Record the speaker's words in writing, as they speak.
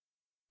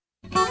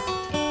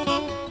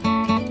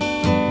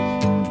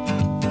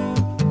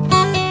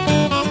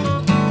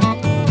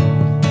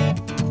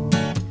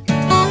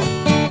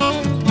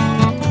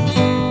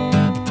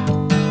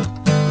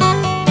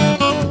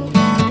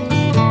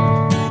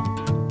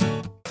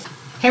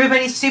Hey,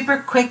 everybody, super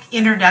quick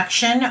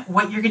introduction.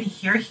 What you're going to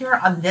hear here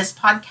on this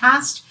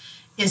podcast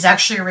is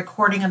actually a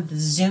recording of the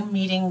Zoom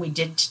meeting we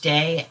did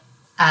today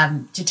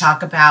to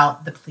talk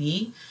about the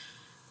plea.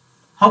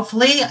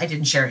 Hopefully, I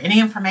didn't share any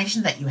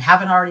information that you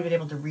haven't already been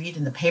able to read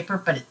in the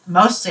paper, but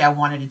mostly I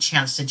wanted a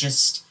chance to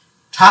just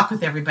talk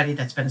with everybody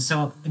that's been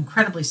so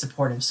incredibly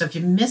supportive. So if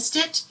you missed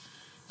it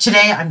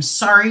today, I'm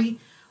sorry.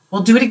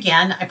 We'll do it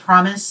again, I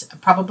promise,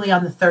 probably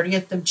on the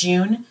 30th of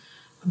June.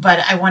 But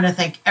I want to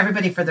thank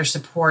everybody for their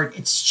support.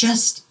 It's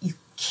just, you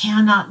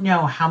cannot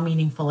know how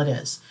meaningful it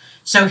is.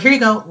 So here you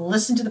go.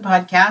 Listen to the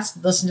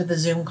podcast, listen to the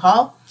Zoom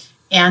call,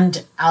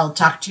 and I'll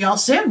talk to you all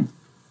soon.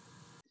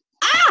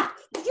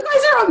 You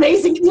guys are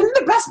amazing. You know,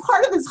 the best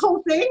part of this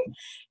whole thing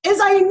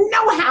is I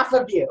know half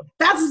of you.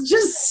 That's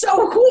just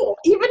so cool.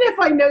 Even if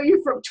I know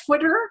you from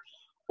Twitter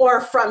or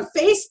from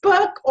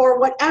Facebook or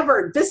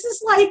whatever, this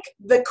is like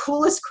the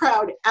coolest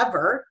crowd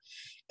ever.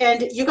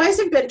 And you guys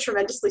have been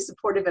tremendously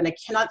supportive, and I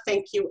cannot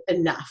thank you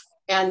enough.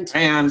 And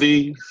hey,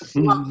 Andy.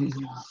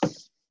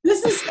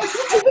 This is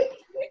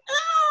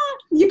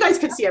you guys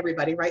can see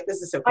everybody, right?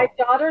 This is so cool. My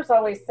daughters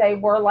always say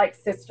we're like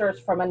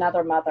sisters from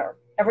another mother.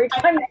 Every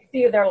time they see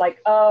you, they're like,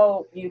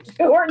 "Oh, you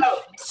two are."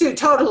 Oh, Sue,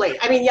 totally.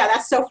 I mean, yeah,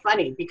 that's so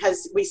funny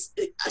because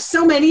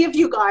so many of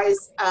you guys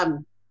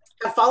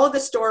have followed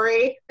the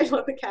story. I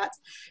love the cats.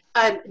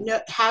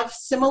 Have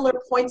similar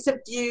points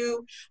of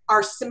view,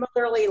 are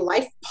similarly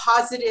life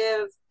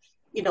positive.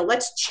 You know,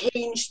 let's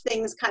change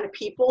things kind of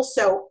people.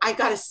 So I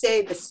got to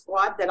say the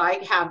squad that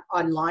I have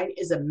online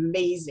is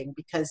amazing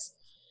because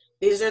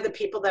these are the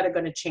people that are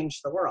going to change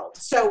the world.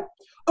 So,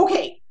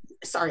 okay,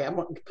 sorry, I'm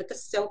going to put the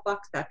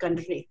soapbox back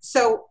underneath.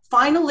 So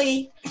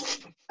finally,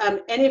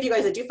 any of you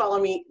guys that do follow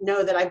me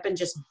know that I've been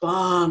just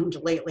bummed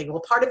lately.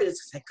 Well, part of it is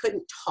because I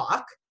couldn't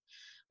talk,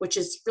 which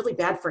is really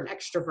bad for an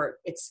extrovert.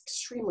 It's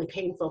extremely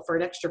painful for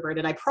an extrovert.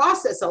 And I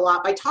process a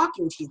lot by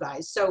talking to you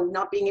guys. So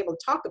not being able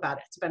to talk about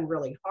it, it's been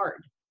really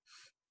hard.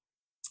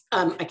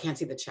 I can't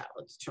see the chat.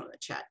 Let's turn on the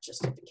chat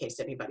just in case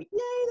anybody,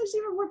 yay, there's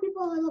even more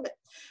people. I love it.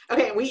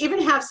 Okay, we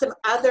even have some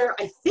other,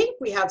 I think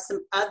we have some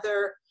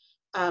other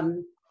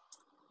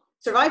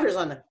survivors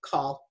on the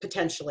call,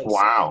 potentially.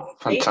 Wow,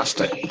 So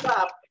fantastic. speak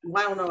up.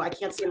 Well, I don't know, I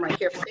can't see them right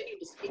here, but they need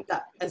to speak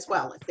up as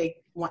well if they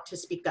want to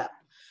speak up.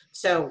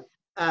 So,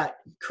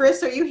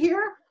 Chris, are you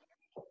here?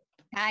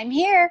 I'm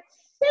here.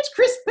 There's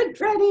Chris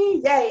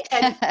Pedretti, yay.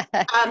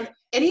 And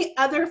any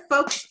other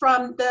folks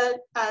from the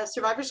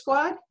Survivor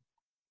Squad?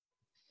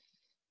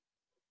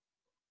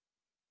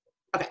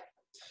 Okay.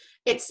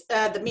 It's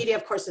the media,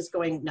 of course, is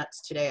going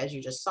nuts today, as you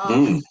just saw.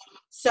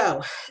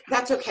 So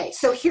that's okay.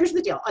 So here's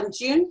the deal. On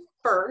June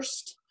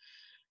 1st,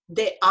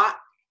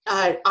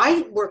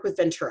 I work with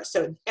Ventura.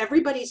 So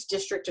everybody's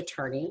district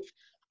attorney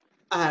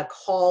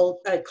called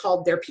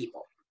their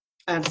people.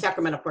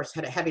 Sacramento, of course,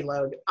 had a heavy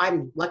load.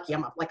 I'm lucky.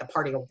 I'm like a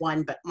party of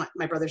one, but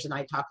my brothers and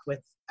I talked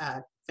with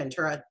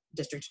Ventura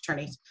district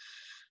attorneys.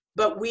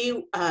 But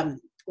we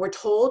were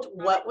told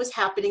what was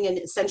happening, and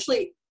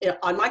essentially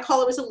on my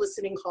call, it was a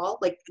listening call.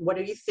 Like, what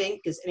do you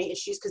think? Is any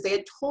issues? Because they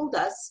had told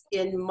us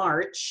in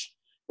March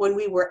when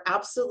we were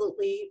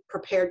absolutely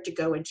prepared to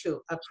go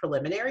into a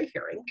preliminary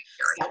hearing.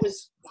 That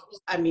was,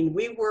 I mean,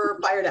 we were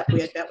fired up.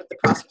 We had met with the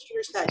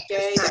prosecutors that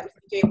day. That was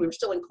the day we were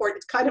still in court.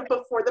 It's kind of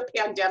before the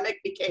pandemic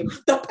became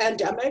the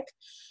pandemic.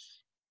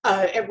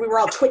 And we were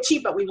all twitchy,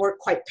 but we weren't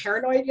quite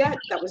paranoid yet.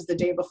 That was the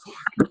day before.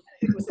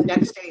 It was the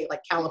next day,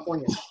 like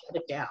California shut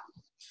it down.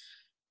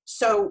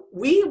 So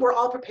we were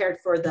all prepared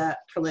for the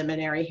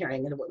preliminary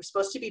hearing, and it was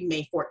supposed to be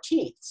May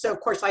 14th. So,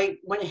 of course, I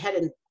went ahead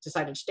and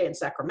decided to stay in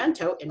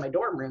Sacramento in my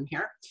dorm room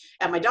here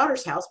at my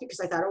daughter's house because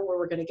I thought, oh, well,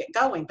 we're going to get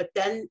going. But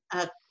then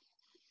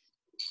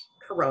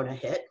Corona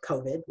hit,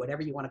 COVID,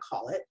 whatever you want to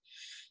call it,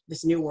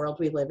 this new world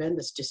we live in,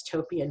 this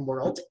dystopian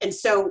world. And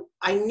so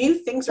I knew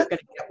things were going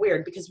to get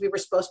weird because we were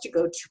supposed to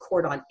go to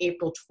court on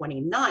April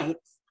 29th.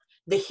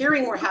 The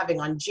hearing we're having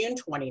on June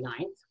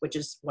 29th, which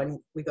is when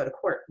we go to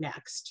court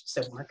next.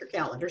 So mark your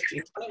calendars,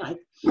 June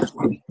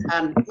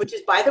 29th, which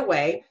is, by the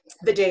way,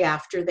 the day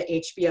after the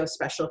HBO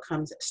special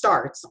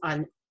starts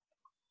on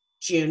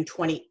June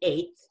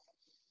 28th.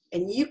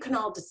 And you can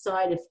all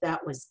decide if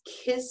that was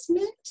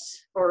kismet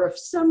or if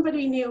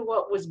somebody knew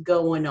what was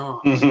going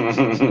on.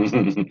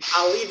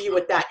 I'll leave you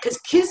with that. Because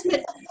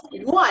kismet,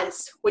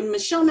 once, when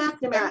Michelle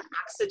McNamara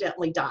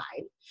accidentally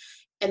died,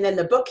 and then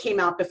the book came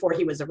out before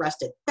he was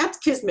arrested. That's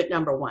kismet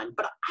number one,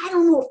 but I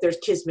don't know if there's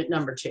kismet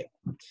number two.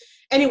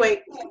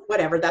 Anyway,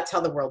 whatever, that's how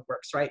the world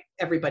works, right?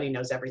 Everybody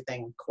knows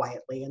everything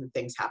quietly and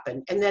things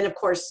happen. And then, of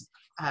course,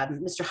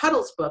 Mr.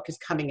 Huddle's book is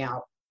coming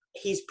out.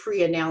 He's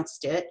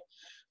pre-announced it,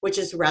 which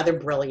is rather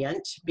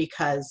brilliant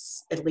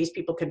because at least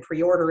people can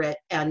pre-order it.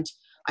 And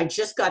I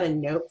just got a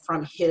note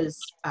from his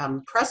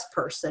press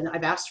person.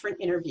 I've asked for an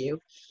interview,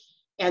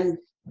 and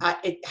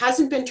it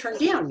hasn't been turned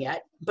down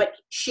yet, but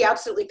she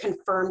absolutely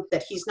confirmed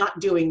that he's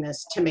not doing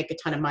this to make a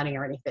ton of money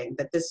or anything,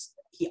 that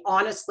he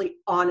honestly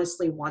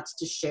wants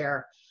to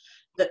share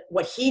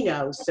what he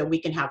knows so we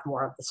can have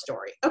more of the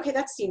story. Okay,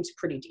 that seems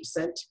pretty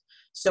decent.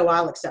 So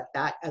I'll accept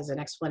that as an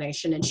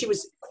explanation. And she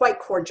was quite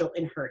cordial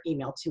in her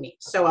email to me.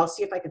 So I'll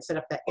see if I can set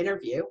up that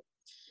interview.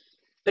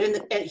 But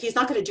and he's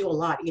not going to do a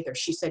lot either.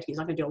 She said he's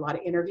not going to do a lot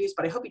of interviews,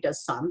 but I hope he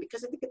does some,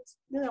 because I think it's,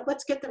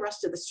 let's get the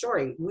rest of the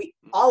story.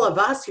 All of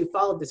us who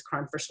followed this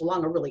crime for so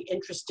long are really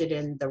interested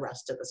in the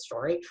rest of the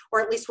story, or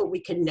at least what we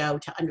can know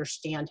to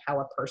understand how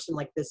a person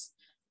like this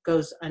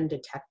goes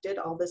undetected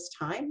all this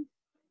time.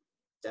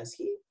 Does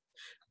he?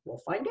 We'll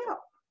find out.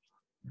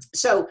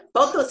 So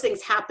both those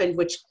things happened,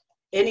 which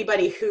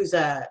anybody who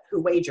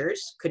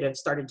wagers could have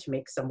started to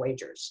make some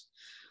wagers.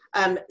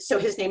 So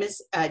his name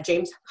is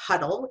James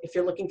Huddle. If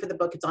you're looking for the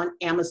book, it's on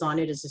Amazon.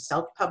 It is a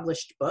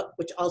self-published book,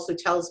 which also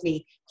tells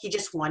me he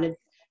just wanted,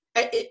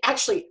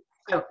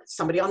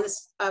 somebody on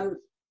this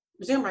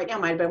Zoom right now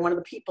might have been one of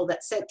the people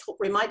that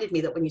reminded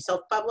me that when you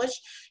self-publish,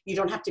 you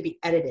don't have to be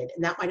edited.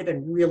 And that might have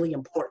been really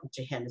important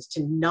to him, is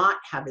to not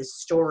have his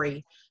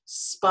story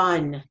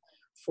spun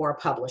for a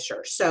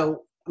publisher.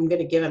 So I'm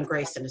going to give him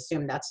grace and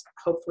assume that's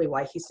hopefully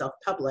why he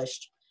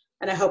self-published.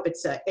 And I hope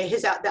it's the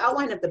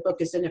outline of the book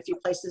is in a few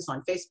places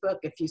on Facebook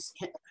if you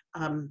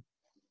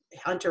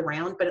hunt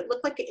around, but it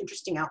looked like an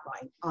interesting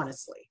outline,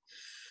 honestly.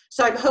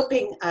 So I'm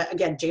hoping,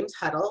 again, James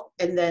Huddle,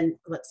 and then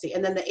let's see,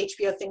 and then the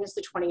HBO thing is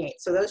the 28th.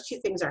 So those two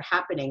things are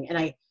happening. And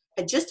I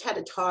had just had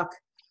a talk,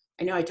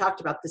 I know I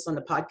talked about this on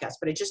the podcast,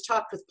 but I just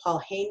talked with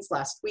Paul Haynes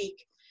last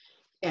week,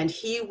 and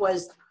he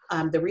was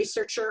the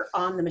researcher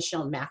on the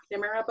Michelle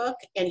McNamara book,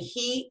 and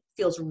he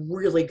feels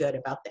really good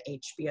about the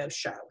HBO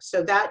show.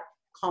 So that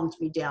calmed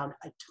me down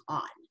a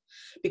ton,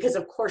 because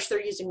of course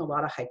they're using a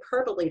lot of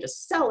hyperbole to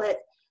sell it,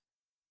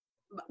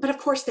 but of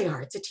course they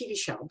are. It's a TV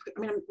show. I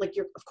mean,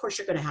 of course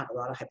you're going to have a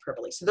lot of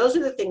hyperbole. So those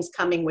are the things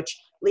coming, which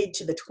lead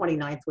to the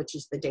 29th, which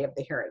is the day of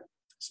the hearing.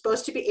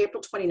 Supposed to be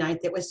April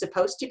 29th. It was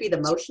supposed to be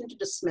the motion to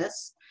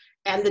dismiss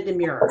and the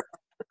demurrer.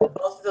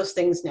 Both of those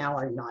things now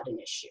are not an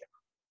issue.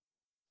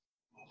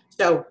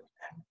 So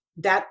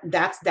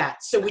that's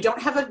that. So we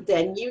don't have a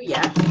venue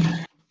yet.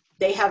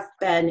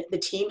 The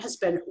team has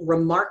been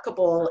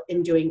remarkable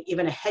in doing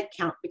even a head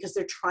count, because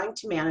they're trying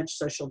to manage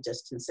social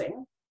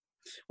distancing,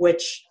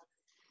 which,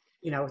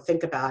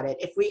 think about it.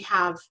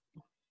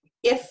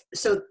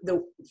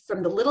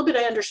 From the little bit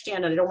I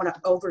understand, and I don't want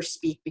to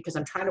overspeak because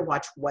I'm trying to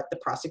watch what the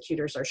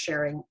prosecutors are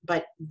sharing,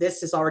 but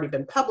this has already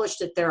been published,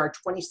 that there are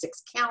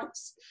 26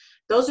 counts.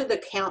 Those are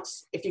the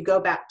counts. If you go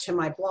back to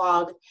my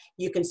blog,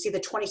 you can see the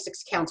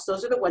 26 counts.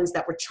 Those are the ones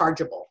that were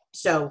chargeable.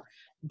 So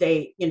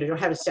they, don't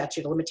have a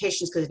statute of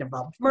limitations because it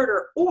involved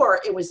murder, or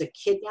it was a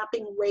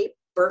kidnapping, rape,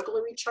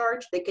 burglary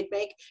charge they could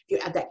make if you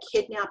add that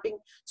kidnapping.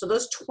 So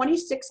those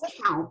 26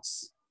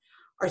 counts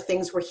are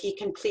things where he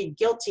can plead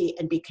guilty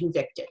and be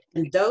convicted.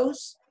 And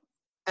those,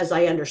 as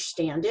I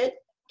understand it,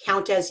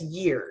 count as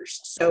years.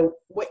 So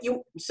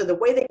the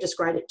way they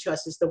described it to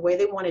us is, the way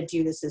they want to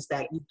do this is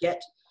that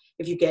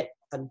if you get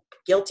a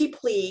guilty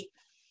plea,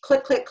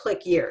 click, click,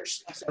 click,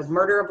 years. So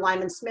murder of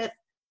Lyman Smith,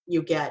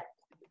 you get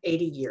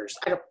 80 years.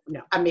 I don't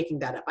know. I'm making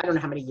that up. I don't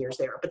know how many years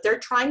they are, but they're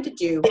trying to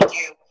do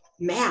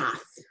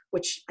math,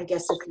 which I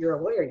guess if you're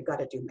a lawyer, you've got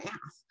to do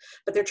math.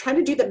 But they're trying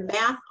to do the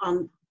math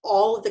on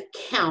all of the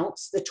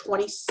counts, the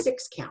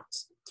 26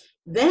 counts.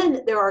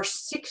 Then there are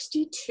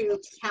 62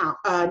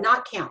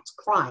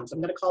 crimes.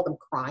 I'm going to call them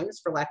crimes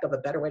for lack of a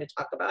better way to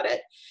talk about it.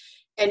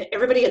 And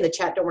everybody in the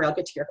chat, don't worry, I'll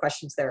get to your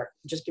questions there.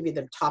 I'll just give you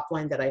the top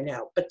line that I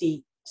know. But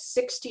the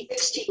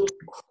 62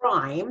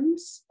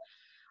 crimes,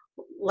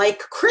 like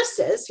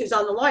Chris's, who's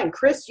on the line.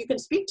 Chris, you can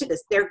speak to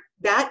this.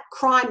 That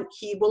crime,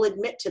 he will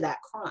admit to that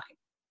crime.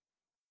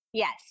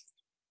 Yes.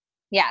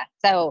 Yeah.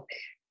 So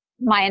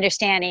my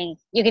understanding,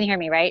 you can hear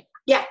me, right?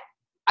 Yeah.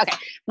 Okay.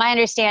 My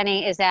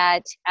understanding is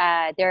that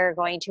they're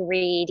going to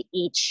read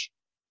each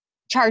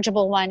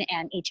chargeable one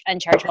and each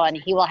unchargeable one.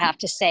 He will have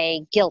to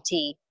say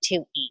guilty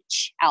to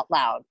each out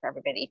loud for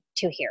everybody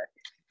to hear.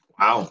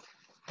 Wow.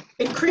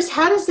 And Chris,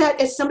 how does that,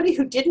 as somebody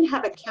who didn't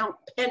have a count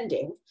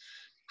pending,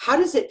 how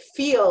does it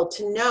feel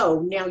to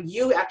know now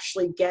you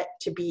actually get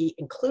to be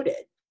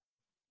included?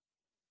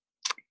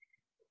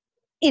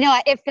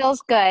 It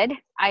feels good.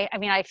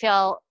 I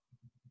feel,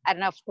 I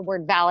don't know if the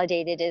word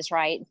validated is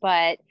right,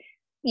 but,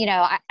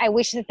 I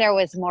wish that there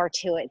was more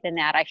to it than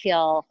that. I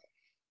feel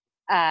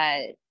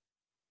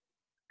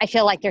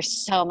like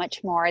there's so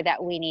much more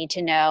that we need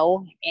to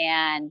know,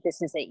 and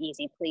this is an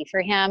easy plea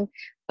for him.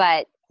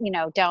 But,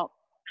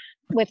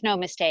 with no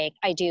mistake,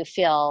 I do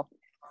feel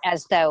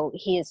as though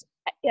he's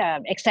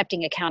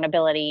accepting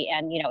accountability,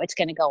 and it's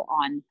going to go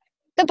on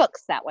the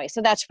books that way.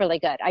 So that's really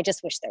good. I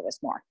just wish there was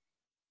more.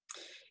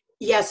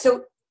 Yeah.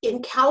 So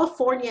in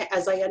California,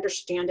 as I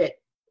understand it,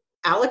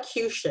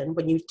 allocution,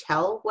 when you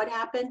tell what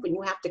happened, when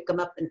you have to come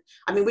up and,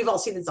 we've all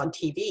seen this on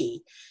TV,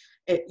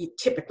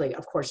 typically,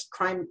 of course,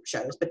 crime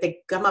shows, but they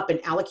come up and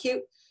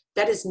allocute.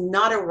 That is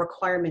not a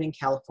requirement in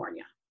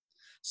California.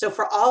 So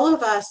for all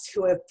of us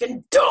who have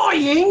been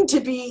dying to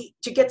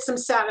get some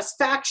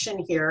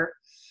satisfaction here,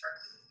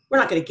 we're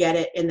not going to get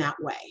it in that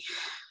way.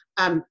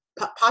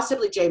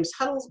 Possibly James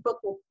Huddle's book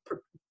will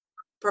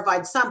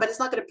provide some, but it's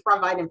not going to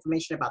provide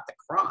information about the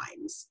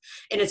crimes.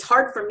 And it's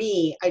hard for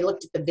me. I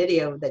looked at the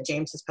video that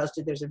James has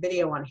posted. There's a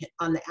video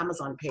on the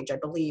Amazon page, I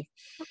believe.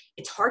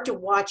 It's hard to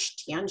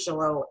watch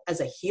D'Angelo as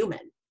a human.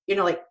 You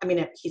know, like, I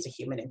mean, he's a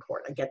human in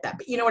court. I get that.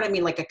 But you know what I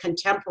mean? Like a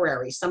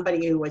contemporary,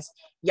 somebody who was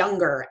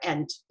younger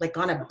and like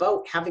on a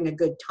boat having a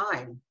good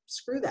time.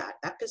 Screw that.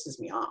 That pisses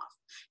me off.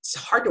 It's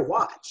hard to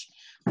watch.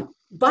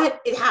 But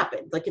it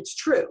happened. Like, it's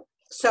true.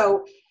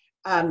 So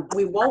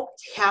we won't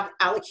have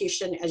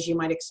allocution as you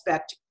might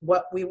expect.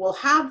 What we will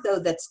have, though,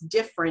 that's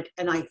different,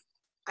 and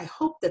I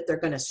hope that they're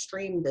going to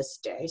stream this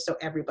day so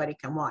everybody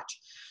can watch.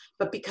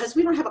 But because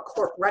we don't have a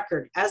court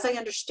record, as I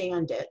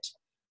understand it,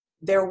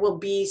 there will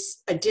be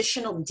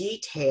additional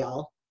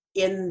detail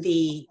in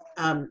the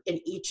in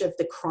each of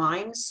the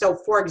crimes. So,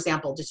 for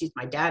example, just use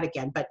my dad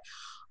again, but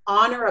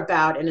on or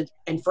about,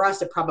 and for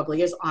us it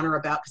probably is on or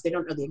about because they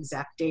don't know the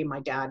exact day my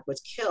dad was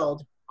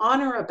killed.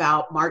 On or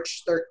about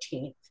March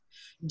 13th,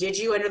 did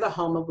you enter the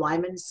home of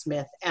Lyman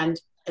Smith? And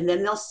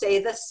then they'll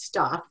say the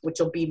stuff, which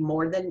will be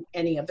more than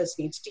any of us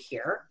needs to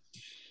hear,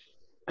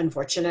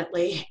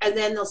 unfortunately. And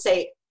then they'll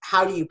say,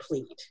 how do you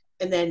plead?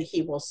 And then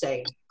he will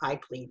say, I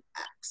plead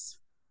X.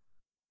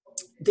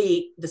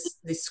 The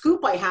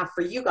scoop I have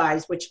for you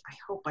guys, which I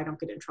hope I don't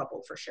get in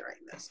trouble for sharing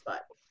this,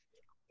 but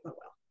oh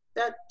well.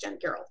 That Jen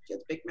Carroll, she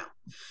has a big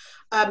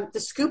mouth. The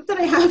scoop that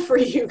I have for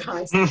you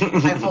guys,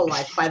 my whole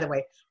life, by the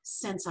way,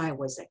 since I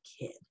was a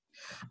kid,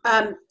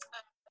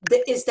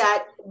 is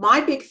that my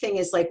big thing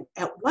is like,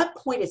 at what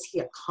point is he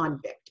a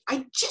convict?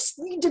 I just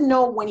need to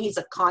know when he's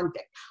a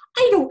convict.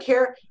 I don't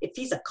care if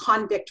he's a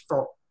convict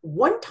for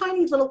one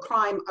tiny little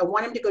crime. I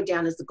want him to go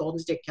down as the Golden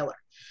State Killer.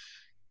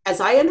 As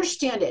I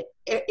understand it,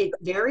 it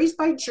varies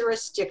by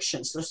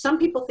jurisdiction. So some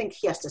people think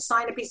he has to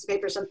sign a piece of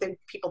paper, some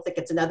people think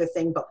it's another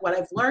thing. But what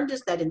I've learned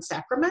is that in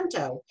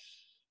Sacramento,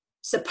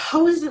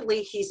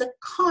 supposedly he's a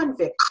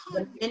convict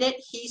the minute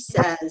he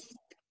says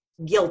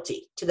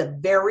guilty to the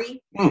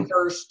very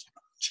first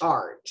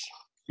charge.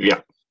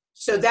 Yeah.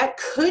 So that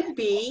could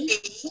be,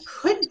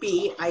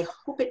 I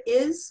hope it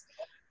is,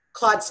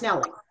 Claude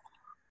Snelling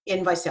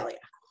in Visalia.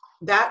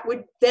 That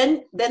would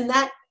then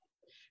that,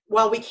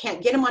 while we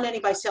can't get him on any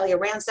Visalia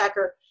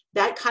ransacker,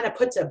 that kind of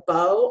puts a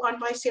bow on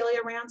Visalia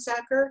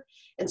ransacker.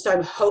 And so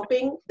I'm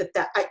hoping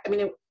that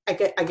I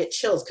get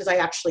chills because I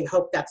actually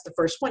hope that's the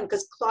first one.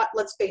 Because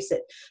let's face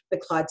it, the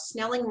Claude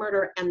Snelling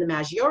murder and the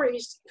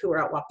Maggioris, who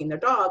are out walking their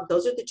dog,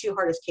 those are the two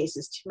hardest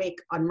cases to make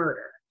on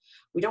murder.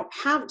 We don't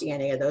have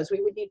DNA of those.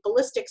 We would need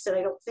ballistics, and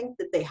I don't think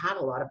that they had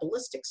a lot of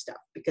ballistic stuff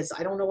because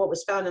I don't know what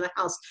was found in the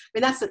house. I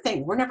mean, that's the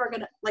thing. We're never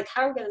gonna, like,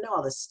 how are we gonna know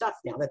all this stuff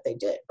now that they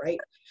did, right?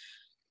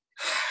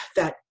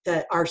 That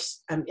our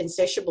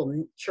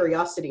insatiable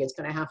curiosity is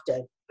going to have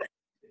to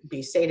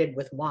be sated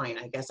with wine,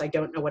 I guess. I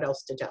don't know what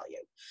else to tell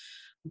you.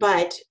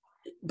 But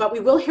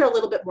we will hear a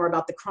little bit more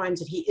about the crimes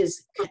that he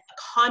is a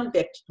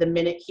convict the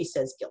minute he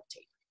says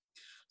guilty.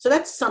 So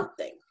that's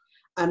something.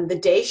 The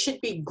day should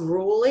be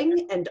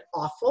grueling and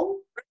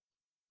awful.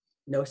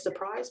 No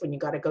surprise when you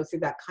got to go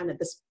through that kind of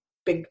this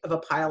big of a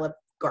pile of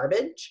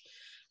garbage.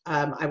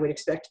 I would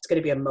expect it's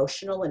going to be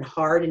emotional and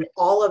hard. And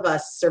all of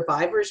us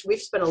survivors, we've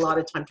spent a lot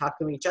of time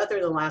talking to each other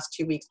in the last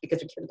 2 weeks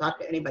because we can't talk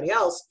to anybody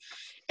else,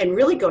 and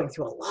really going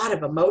through a lot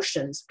of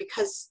emotions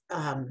because,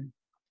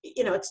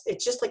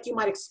 it's just like you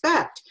might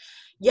expect.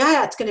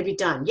 Yeah, it's going to be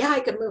done. Yeah, I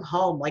can move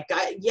home.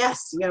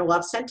 Yes, we'll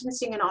have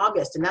sentencing in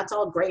August, and that's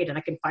all great. And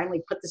I can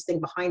finally put this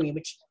thing behind me,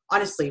 which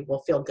honestly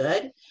will feel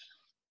good.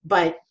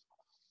 But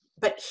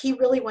he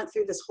really went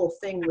through this whole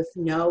thing with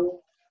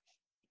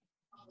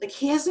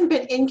he hasn't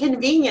been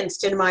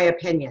inconvenienced, in my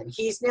opinion.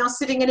 He's now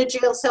sitting in a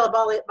jail cell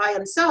by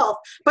himself.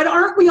 But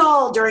aren't we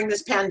all during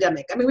this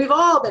pandemic? I mean, we've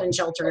all been in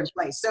shelter in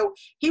place. So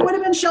he would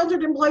have been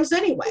sheltered in place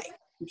anyway.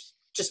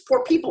 Just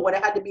 4 people would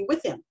have had to be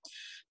with him.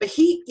 But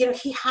he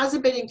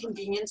hasn't been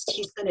inconvenienced.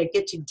 He's going to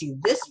get to do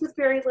this with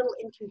very little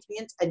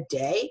inconvenience a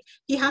day.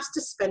 He has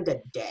to spend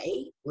a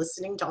day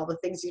listening to all the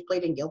things he's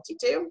pleading guilty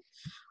to.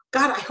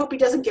 God, I hope he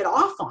doesn't get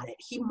off on it.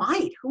 He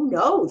might. Who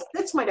knows?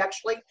 This might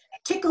actually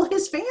tickle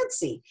his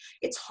fancy.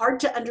 It's hard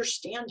to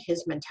understand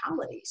his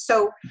mentality.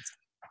 So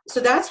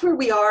that's where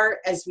we are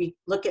as we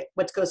look at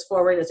what goes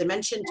forward. As I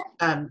mentioned,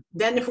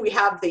 then if we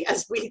have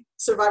as we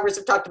survivors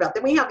have talked about,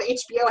 then we have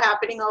HBO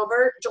happening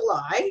over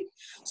July.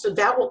 So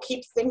that will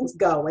keep things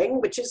going,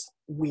 which is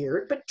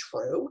weird, but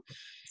true.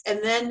 And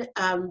then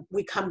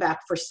we come back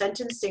for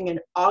sentencing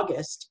in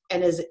August.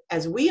 And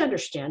as we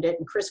understand it,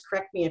 and Chris,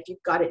 correct me if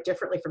you've got it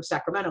differently from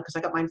Sacramento, because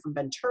I got mine from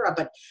Ventura,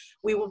 but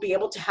we will be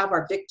able to have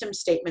our victim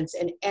statements,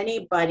 and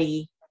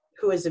anybody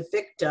who is a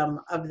victim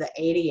of the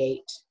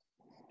 88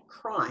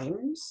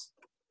 crimes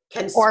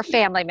can or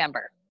family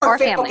member or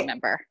family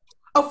member.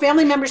 Oh,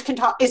 family members can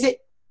talk. Is it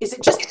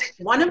just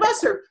one of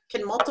us, or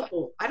can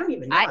multiple? I don't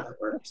even know how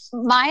that works.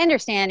 My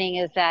understanding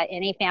is that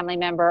any family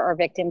member or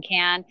victim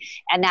can,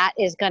 and that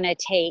is going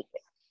to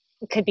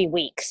could be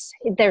weeks.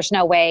 There's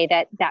no way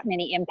that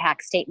many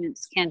impact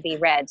statements can be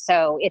read.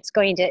 So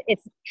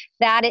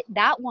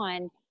that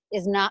one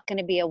is not going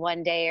to be a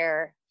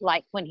one-dayer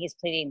like when he's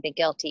pleading the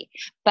guilty.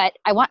 But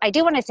I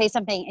do want to say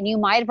something, and you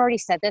might have already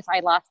said this.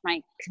 I lost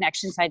my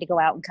connection, so I had to go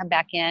out and come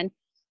back in.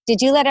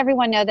 Did you let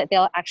everyone know that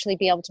they'll actually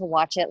be able to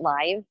watch it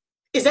live?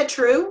 Is that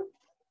true?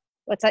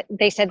 What's that?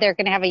 They said they're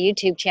going to have a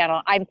YouTube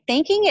channel. I'm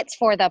thinking it's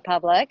for the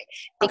public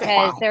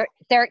because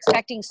they're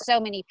expecting so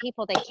many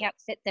people they can't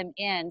fit them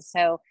in.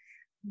 So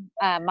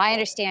my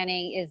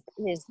understanding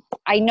is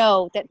I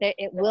know that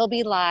it will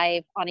be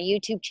live on a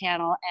YouTube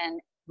channel,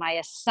 and my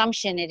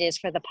assumption it is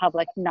for the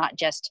public, not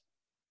just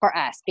for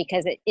us,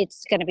 because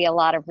it's going to be a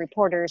lot of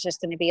reporters. There's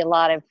going to be a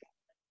lot of,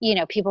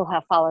 people who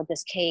have followed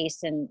this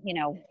case and,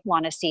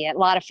 want to see it. A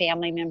lot of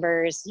family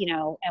members,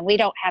 and we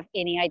don't have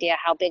any idea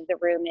how big the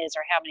room is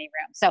or how many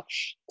rooms.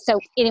 So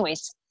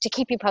anyways, to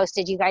keep you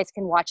posted, you guys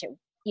can watch it,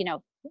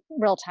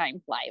 real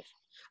time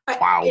live.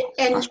 Wow,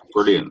 that's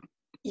brilliant.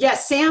 Yeah,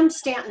 Sam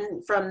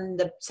Stanton from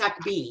the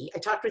SAC-B, I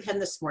talked with him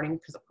this morning,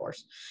 because of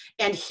course,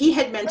 and he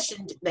had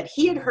mentioned that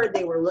he had heard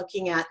they were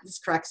looking at, this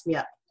cracks me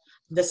up,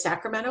 the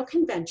Sacramento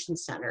Convention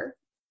Center,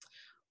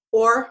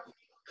 or,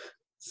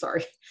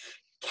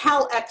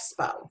 Cal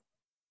Expo.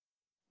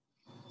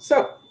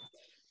 So,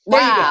 there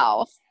you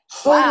go.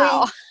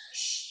 Holy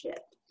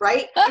shit,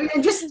 right? I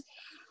mean,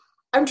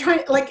 I'm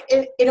trying, like,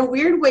 in a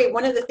weird way,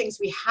 one of the things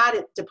we had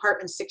at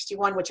Department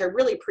 61, which I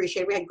really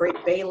appreciate, we had great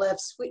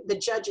bailiffs. The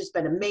judge has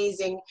been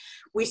amazing.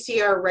 We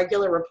see our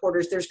regular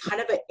reporters. There's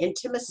kind of an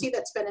intimacy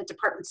that's been at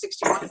Department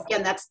 61.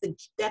 Again,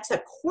 that's a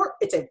court.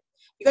 You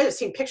guys have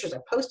seen pictures. I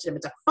posted them.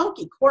 It's a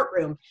funky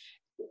courtroom,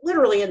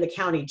 literally in the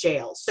county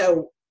jail.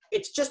 So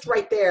it's just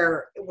right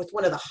there with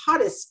one of the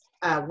hottest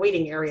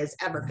waiting areas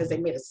ever, because they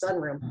made a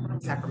sunroom in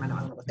Sacramento. I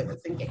don't know what they were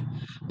thinking,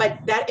 but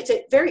it's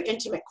a very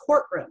intimate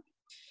courtroom.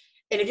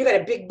 And if you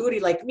got a big booty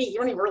like me, you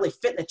don't even really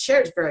fit in the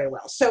chairs very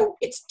well. So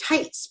it's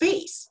tight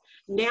space.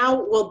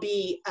 Now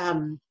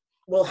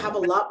we'll have a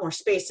lot more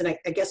space, and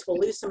I guess we'll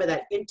lose some of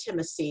that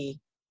intimacy,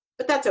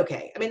 but that's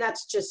okay. I mean,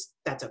 that's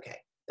okay.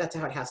 That's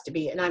how it has to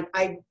be. And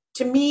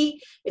to me,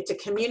 it's a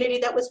community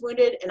that was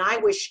wounded, and I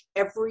wish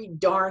every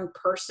darn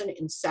person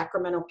in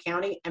Sacramento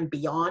County and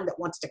beyond that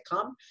wants to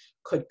come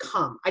could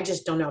come. I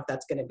just don't know if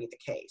that's going to be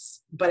the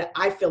case. But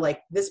I feel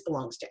like this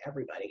belongs to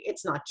everybody.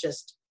 It's not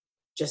just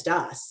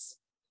us.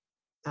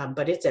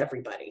 But it's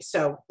everybody.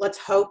 So let's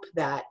hope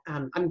that,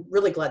 I'm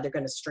really glad they're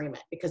going to stream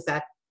it, because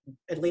that,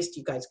 at least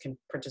you guys can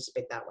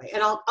participate that way.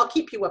 And I'll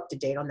keep you up to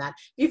date on that.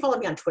 If you follow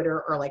me on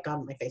Twitter or like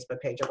on my Facebook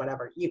page or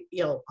whatever,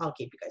 I'll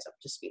keep you guys up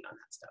to speed on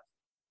that stuff.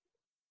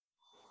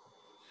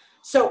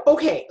 So,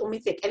 okay, let me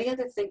think. Any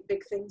other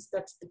big things?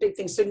 That's the big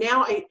thing. So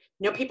now I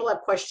know people have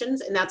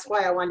questions, and that's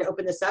why I wanted to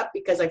open this up,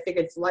 because I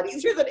figured it's a lot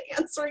easier than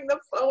answering the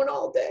phone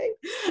all day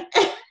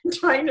and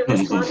trying to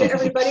respond to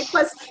everybody.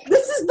 Plus,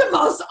 this is the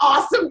most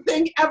awesome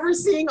thing ever,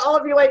 seeing all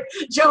of you. Like,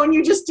 Joan,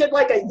 you just did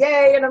like a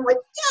yay, and I'm like,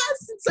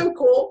 yes, it's so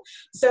cool.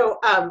 So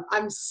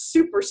I'm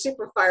super,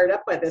 super fired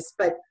up by this.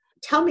 But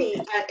tell me,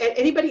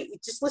 anybody,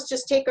 let's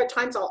just take our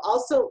times. I'll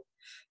also...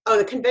 Oh,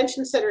 the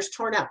convention center's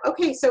torn up.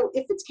 Okay, so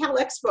if it's Cal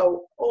Expo,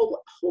 oh,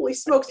 holy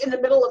smokes, in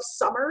the middle of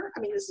summer, I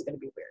mean, this is going to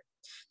be weird.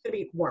 It's going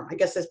to be warm. I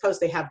guess I suppose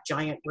they have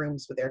giant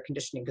rooms with air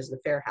conditioning because the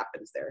fair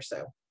happens there.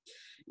 So,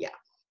 yeah.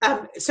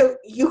 So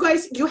you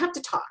guys, you have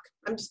to talk.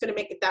 I'm just going to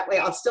make it that way.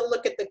 I'll still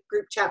look at the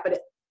group chat, but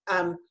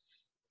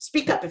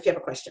speak up if you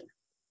have a question.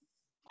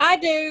 I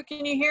do.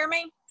 Can you hear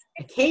me?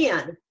 I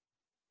can.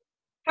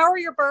 How are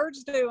your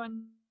birds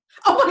doing?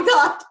 Oh my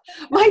God,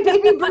 my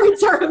baby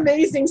birds are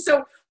amazing.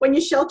 So when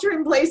you shelter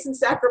in place in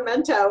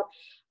Sacramento,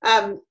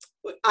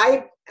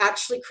 I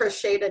actually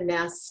crocheted a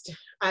nest.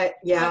 I'm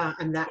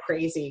that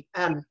crazy.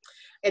 And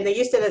they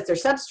used it as their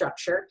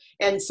substructure.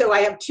 And so I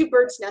have two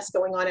birds' nests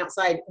going on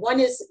outside. One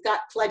is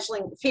got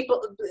fledgling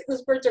people.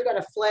 Those birds are going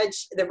to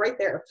fledge. They're right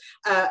there.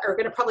 Are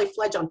going to probably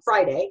fledge on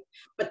Friday.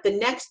 But the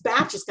next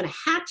batch is going to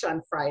hatch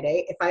on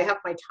Friday if I have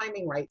my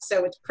timing right.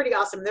 So it's pretty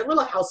awesome. They're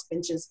little house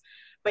finches.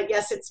 But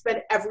yes, it's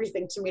been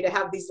everything to me to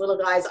have these little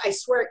guys. I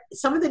swear,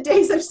 some of the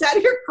days I've sat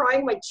here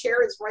crying, my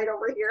chair is right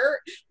over here,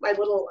 my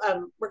little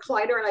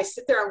recliner, and I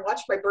sit there and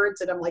watch my birds,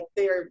 and I'm like,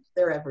 they're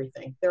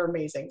everything. They're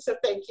amazing. So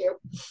thank you.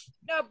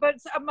 No, but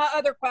my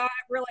other question,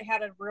 I really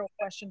had a real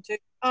question too.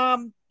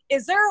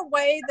 Is there a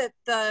way that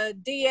the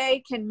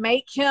DA can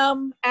make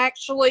him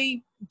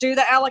actually do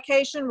the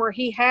allocation where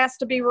he has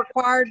to be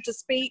required to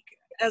speak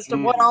as to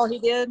what all he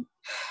did?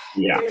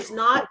 Yeah. There's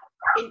not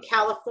in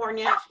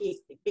California,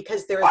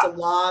 because there is a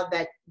law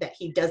that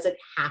he doesn't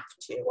have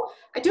to.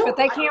 But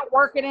they can't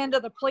work it into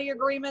the plea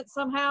agreement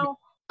somehow?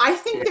 I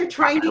think they're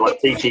trying to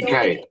like get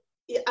BTK.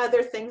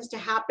 Other things to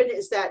happen.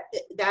 Is that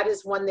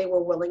is one they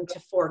were willing to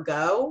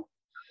forego.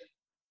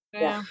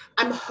 Yeah.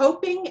 I'm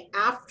hoping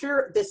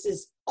after this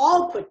is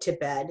all put to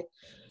bed,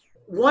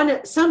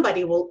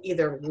 somebody will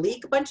either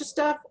leak a bunch of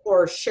stuff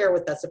or share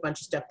with us a bunch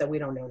of stuff that we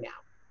don't know now.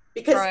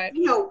 Because,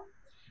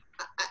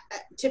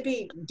 to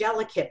be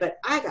delicate, but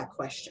I got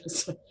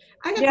questions.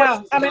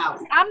 Questions about.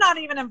 I'm not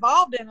even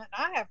involved in it.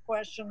 I have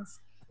questions.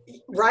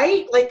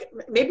 Right? Like,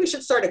 maybe we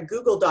should start a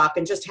Google Doc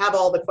and just have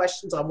all the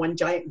questions on one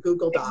giant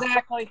Google Doc.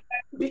 Exactly.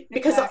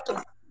 Because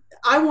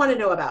I want to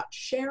know about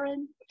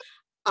Sharon.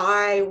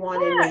 I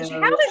want to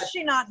know. How does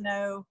she not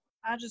know?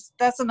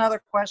 That's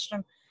another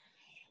question.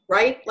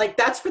 Right? Like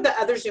that's for the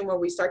other Zoom where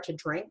we start to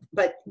drink.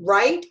 But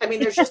right? I mean,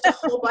 there's just a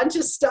whole bunch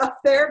of stuff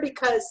there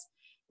because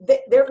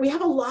we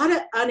have a lot of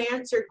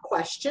unanswered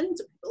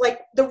questions.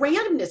 Like the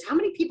randomness. How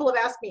many people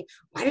have asked me,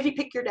 why did he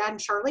pick your dad and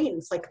Charlene?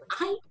 It's like,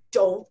 I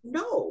don't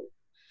know.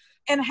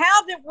 And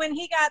how did, when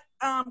he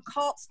got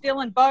caught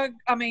stealing dog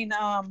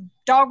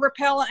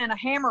repellent and a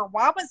hammer,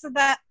 why wasn't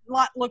that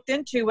looked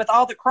into with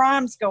all the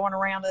crimes going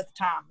around at the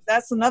time?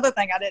 That's another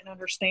thing I didn't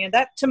understand.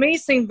 That to me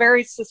seemed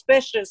very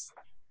suspicious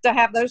to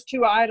have those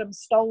two items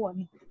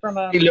stolen from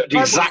a. He looked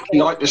exactly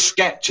like the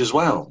sketch as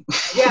well.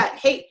 Yeah.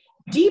 Hey,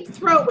 Deep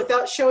Throat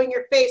without showing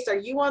your face. Are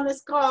you on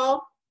this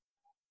call?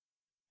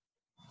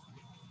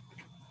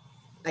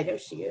 I know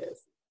she is.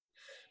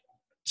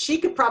 She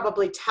could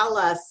probably tell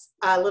us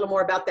a little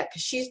more about that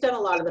because she's done a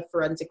lot of the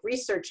forensic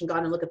research and gone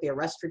and looked at the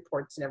arrest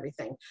reports and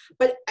everything.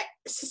 But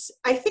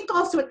I think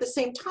also at the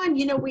same time,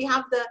 you know, we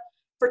have the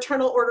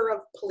Fraternal Order of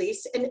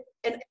Police, and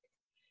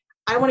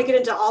I don't want to get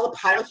into all the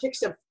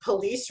politics of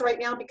police right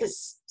now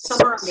because some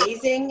are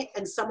amazing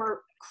and some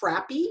are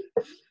crappy.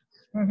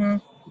 Mm-hmm.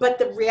 But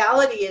the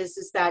reality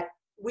is that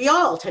we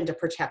all tend to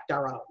protect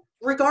our own.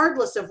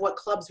 Regardless of what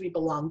clubs we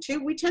belong to,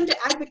 we tend to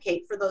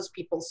advocate for those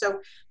people. So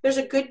there's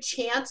a good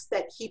chance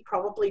that he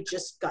probably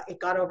just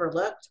got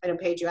overlooked. I know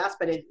Paige you asked,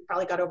 but it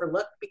probably got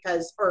overlooked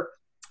or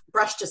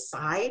brushed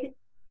aside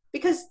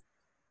because,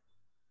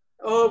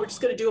 we're just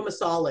going to do him a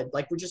solid.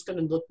 Like we're just going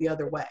to look the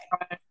other way.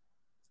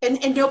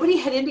 And nobody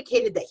had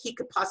indicated that he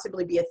could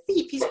possibly be a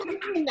thief. He's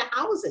breaking into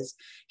houses.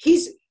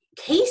 He's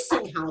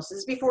casing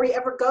houses before he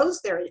ever goes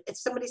there. If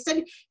somebody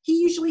said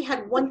he usually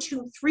had 1,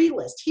 2, 3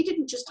 list. He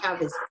didn't just have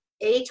his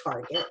A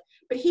target,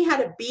 but he had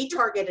a B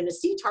target and a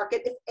C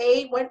target if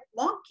A went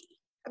wonky.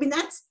 I mean,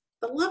 that's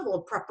the level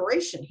of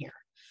preparation here.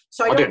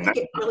 So I don't think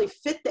it really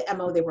fit the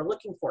MO they were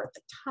looking for at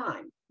the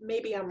time.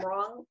 Maybe I'm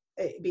wrong.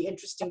 It'd be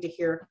interesting to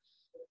hear.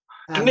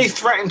 Didn't he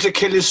threaten to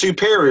kill his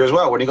superior as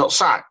well when he got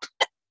sacked?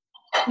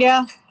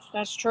 Yeah,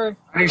 that's true.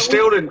 And he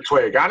still didn't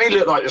twig, and he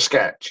looked like the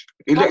sketch.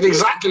 He looked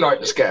exactly like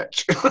the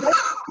sketch.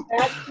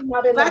 That's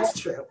not in That's the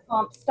true.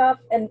 comp stuff,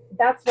 and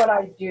that's what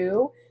I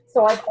do.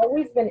 So I've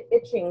always been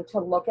itching to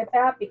look at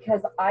that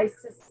because I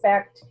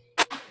suspect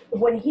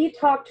when he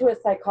talked to a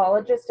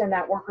psychologist in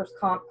that workers'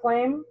 comp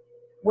claim,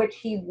 which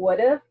he would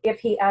have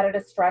if he added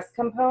a stress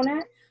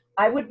component,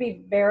 I would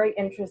be very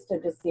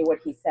interested to see what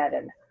he said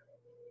in it.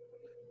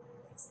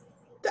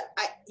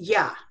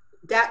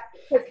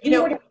 He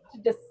would have to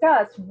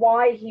discuss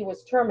why he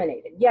was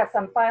terminated. Yes,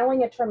 I'm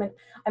filing a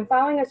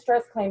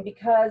stress claim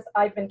because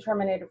I've been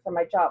terminated from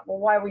my job. Well,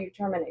 why were you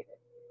terminated?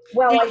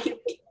 Well,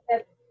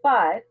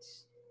 but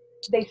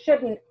they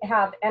shouldn't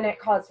have, and it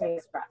caused me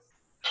stress.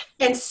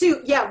 And Sue,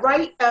 and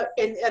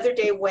the other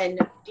day when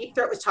Deep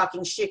Throat was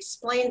talking, she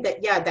explained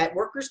that, that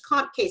workers'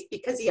 comp case,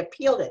 because he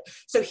appealed it.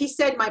 So he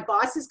said, my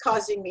boss is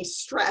causing me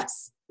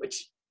stress,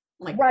 which,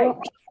 like, right.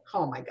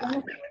 Oh my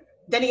God.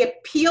 Then he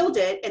appealed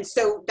it, and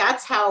so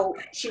that's how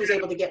she was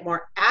able to get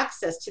more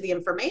access to the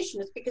information.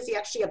 It's because he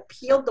actually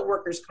appealed the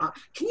workers' comp.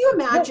 Can you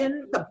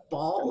imagine the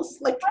balls?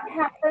 Like what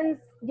happens?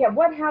 Yeah,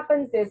 what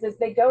happens is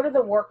they go to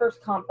the workers'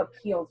 comp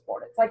appeals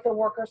board. It's like the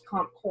workers'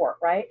 comp court,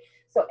 right?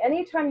 So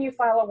anytime you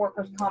file a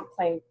workers' comp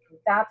claim,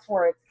 that's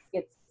where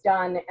it's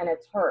done and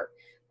it's heard.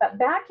 But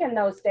back in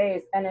those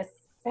days, and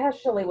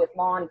especially with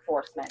law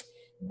enforcement,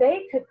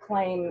 they could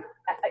claim.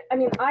 I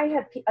mean, I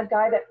had a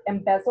guy that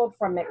embezzled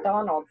from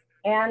McDonald's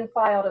and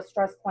filed a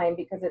stress claim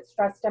because it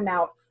stressed him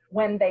out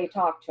when they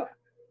talked to him.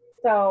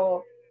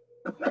 So,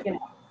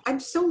 I'm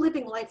so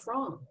living life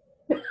wrong.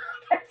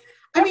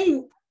 I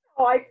mean,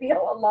 I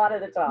feel a lot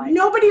of the time.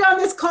 Nobody on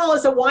this call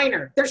is a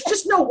whiner. There's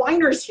just no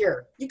whiners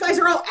here. You guys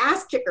are all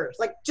ass kickers.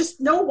 Like, just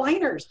no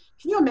whiners.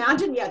 Can you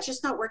imagine? Yeah, it's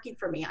just not working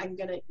for me. I'm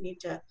gonna need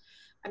to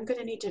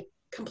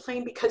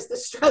complain because the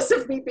stress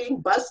of me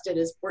being busted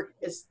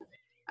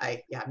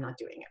I'm not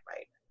doing it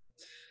right.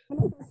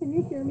 Can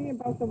you hear me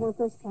about the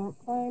workers' comp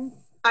claim?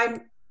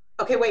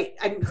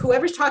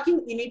 Whoever's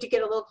talking, you need to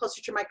get a little closer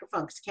to your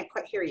microphone because I can't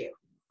quite hear you.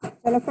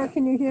 Jennifer,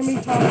 can you hear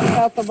me talking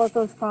about the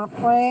workers' comp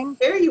claim?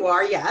 There you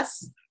are,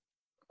 yes.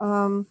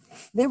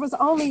 There was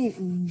only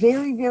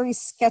very, very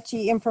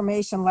sketchy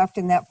information left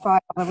in that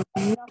file. There was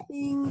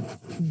nothing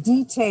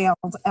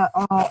detailed at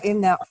all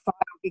in that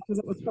file because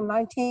it was from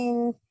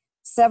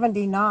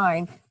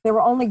 1979. There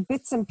were only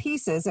bits and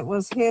pieces. It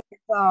was his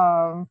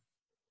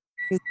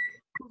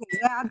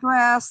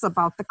address,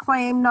 about the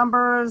claim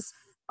numbers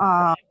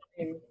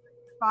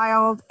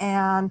filed,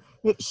 and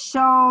it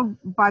showed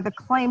by the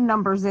claim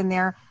numbers in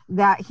there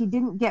that he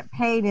didn't get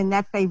paid and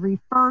that they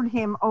referred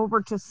him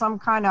over to some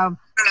kind of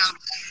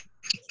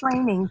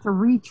training to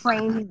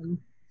retrain him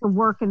to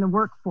work in the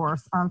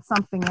workforce on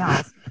something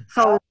else.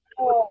 So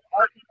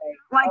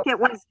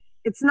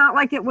it's not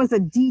like it was a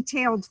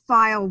detailed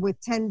file with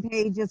 10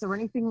 pages or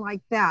anything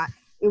like that.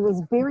 It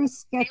was very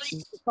sketchy.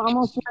 It's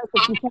almost like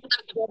if you took a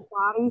dead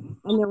body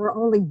and there were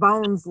only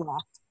bones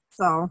left.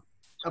 So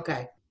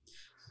okay,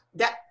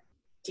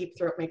 Deep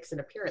Throat makes an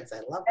appearance. I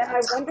love And I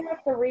that. wonder if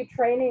the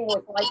retraining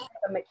was like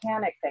the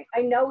mechanic thing.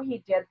 I know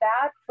he did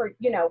that for,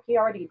 he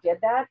already did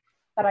that,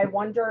 but I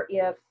wonder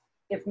if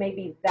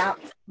maybe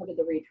that was part of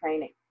the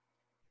retraining.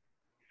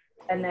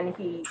 And then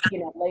he,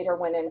 later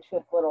went into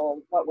his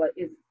little,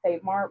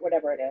 Save Mart,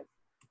 whatever it is.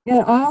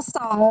 And also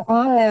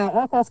on that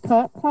workers'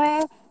 comp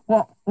plan,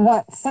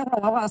 what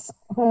several of us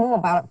who knew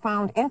about it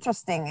found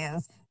interesting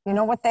is,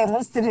 what they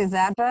listed his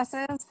address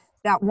is?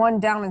 That one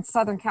down in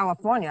Southern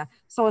California.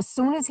 So as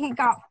soon as he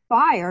got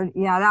fired,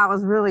 yeah, that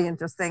was really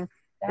interesting.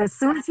 As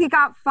soon as he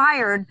got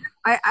fired,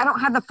 I don't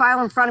have the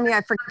file in front of me.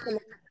 I forget the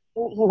street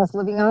he was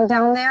living on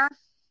down there.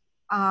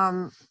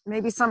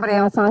 Maybe somebody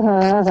else on here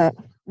knows it,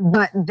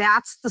 but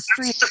that's the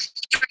street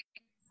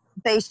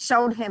they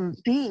showed him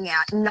being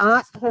at,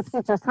 not his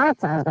Citrus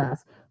Heights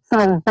address.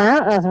 So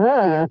that was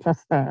really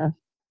interesting.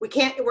 We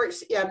can't,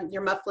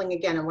 you're muffling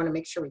again. I want to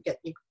make sure we get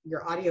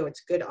your audio. It's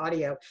good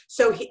audio.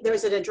 So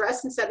there's an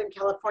address in Southern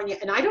California,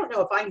 and I don't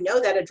know if I know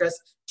that address.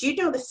 Do you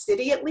know the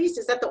city at least?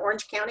 Is that the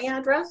Orange County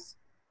address?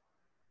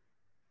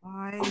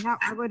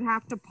 I would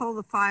have to pull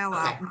the file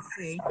out and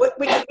see.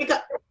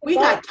 We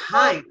got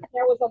time.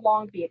 There was a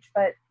Long Beach,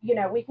 but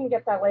we can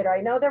get that later. I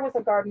know there was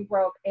a Garden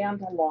Grove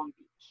and a Long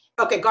Beach.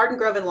 Okay, Garden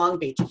Grove and Long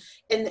Beach.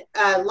 And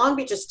Long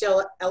Beach is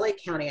still LA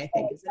County, I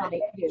think, isn't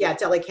it? Yeah,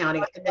 it's LA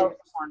County.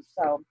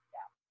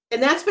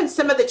 And that's been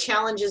some of the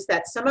challenges,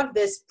 that some of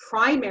this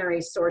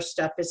primary source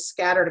stuff is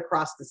scattered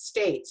across the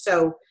state.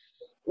 So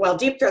while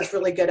Deep Throat's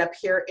really good up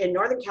here in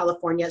Northern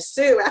California,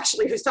 Sue,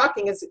 actually, who's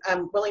talking, is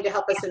willing to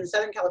help us in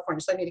Southern California.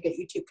 So I need to get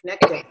you two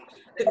connected.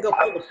 You can go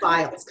pull the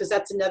files, because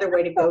that's another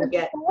way to go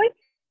get.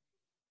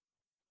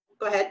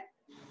 Go ahead.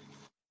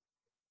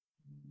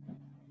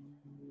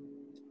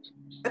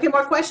 Okay,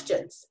 more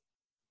questions?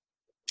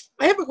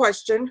 I have a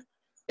question.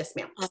 Yes,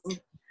 ma'am.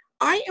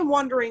 I am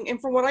wondering, and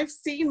from what I've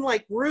seen,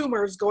 like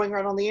rumors going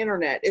around on the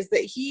internet, is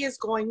that he is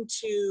going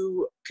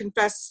to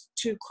confess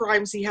to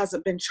crimes he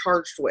hasn't been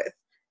charged with.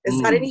 Is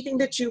that anything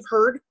that you've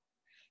heard?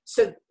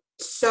 So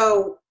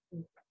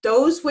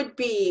those would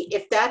be,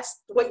 if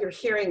that's what you're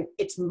hearing,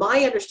 it's my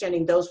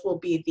understanding those will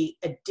be the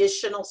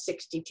additional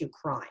 62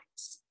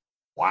 crimes.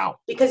 Wow.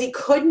 Because he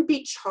couldn't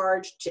be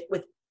charged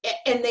with,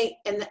 and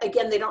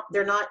again,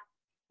 they're not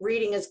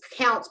reading his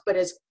counts, but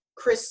as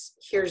Chris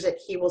hears it,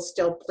 he will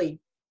still plead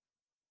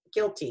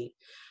guilty.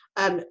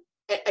 And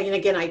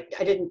again, I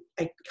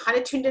kind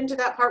of tuned into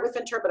that part with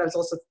Ventura, but I was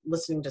also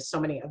listening to so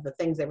many of the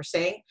things they were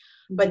saying.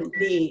 But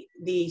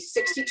the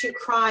 62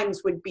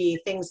 crimes would be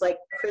things like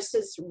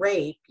Chris's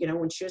rape,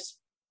 when she was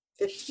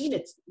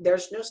 15,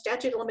 there's no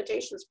statute of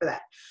limitations for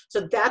that.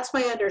 So that's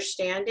my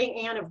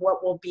understanding, Anne, of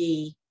what will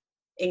be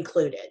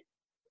included.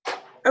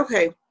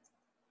 Okay.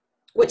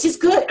 Which is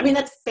good. I mean,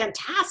 that's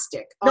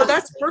fantastic. No,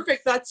 that's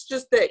perfect. That's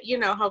just that,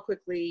 how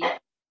quickly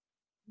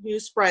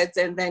news spreads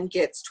and then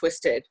gets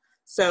twisted.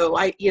 So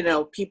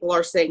people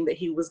are saying that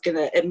he was going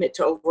to admit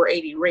to over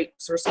 80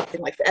 rapes or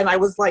something like that. And I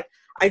was like,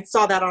 I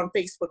saw that on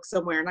Facebook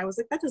somewhere, and I was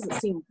like, that doesn't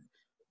seem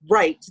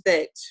right,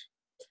 that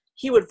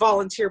he would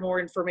volunteer more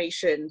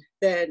information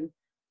than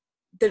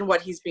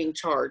what he's being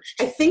charged.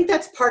 I think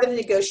that's part of the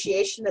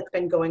negotiation that's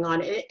been going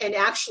on. And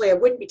actually, I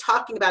wouldn't be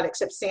talking about it,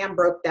 except Sam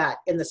broke that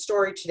in the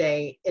story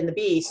today in the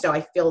Bee, so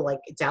I feel like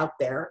it's out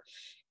there.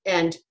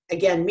 And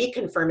again, me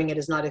confirming it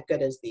is not as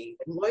good as the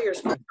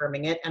lawyers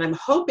confirming it. And I'm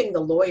hoping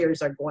the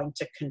lawyers are going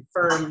to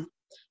confirm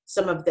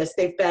some of this.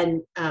 They've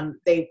been,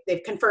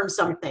 they've confirmed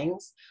some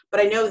things,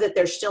 but I know that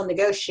they're still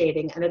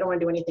negotiating, and I don't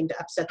want to do anything to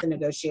upset the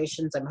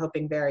negotiations. I'm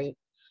hoping very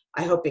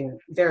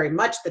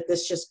much that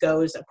this just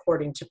goes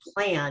according to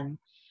plan.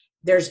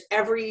 There's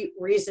every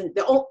reason,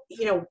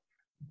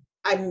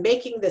 I'm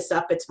making this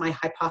up. It's my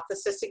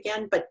hypothesis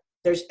again, but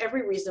there's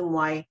every reason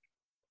why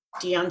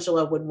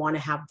D'Angelo would want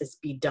to have this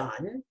be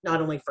done, not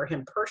only for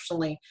him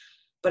personally,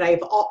 but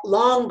I've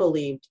long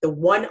believed the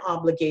one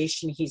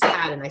obligation he's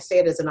had, and I say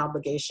it as an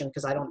obligation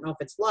because I don't know if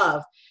it's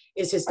love,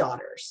 is his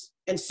daughters.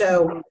 And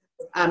so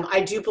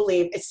I do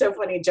believe, it's so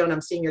funny, Joan, I'm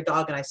seeing your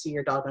dog, and I see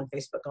your dog on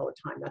Facebook all the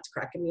time. That's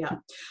cracking me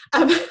up.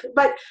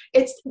 But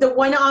it's the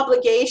one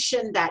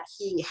obligation that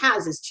he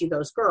has is to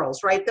those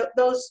girls, right?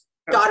 Those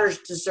daughters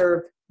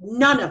deserve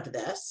none of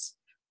this.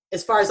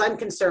 As far as I'm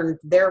concerned,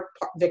 they're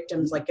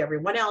victims like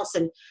everyone else.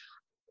 And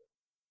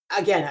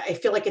again, I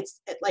feel like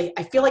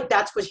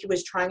that's what he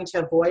was trying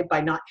to avoid by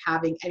not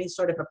having any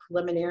sort of a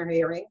preliminary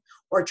hearing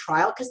or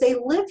trial, because they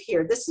live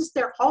here. This is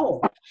their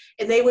home,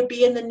 and they would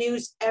be in the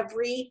news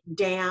every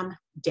damn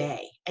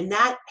day. And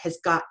that has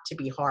got to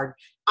be hard.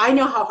 I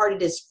know how hard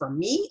it is for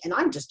me, and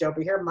I'm just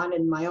over here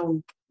minding my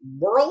own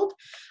world.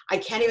 I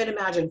can't even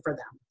imagine for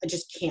them. I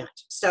just can't.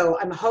 So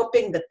I'm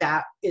hoping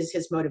that is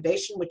his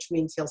motivation, which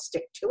means he'll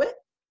stick to it.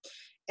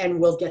 And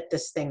we'll get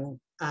this thing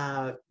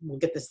done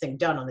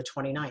on the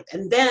 29th.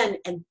 And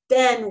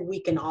then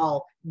we can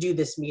all do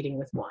this meeting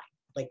with wine.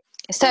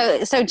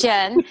 So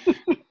Jen,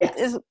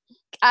 yes.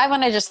 I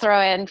want to just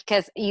throw in,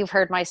 because you've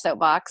heard my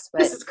soapbox. But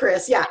this is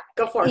Chris. Yeah,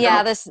 go for it.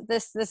 Yeah, this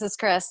is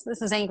Chris.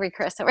 This is angry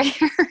Chris over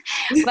here.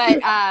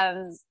 But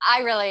I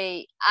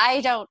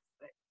don't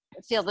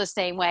feel the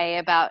same way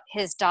about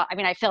his dog. I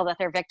mean, I feel that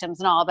they're victims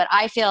and all, but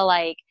I feel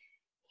like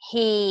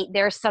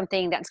there's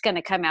something that's going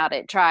to come out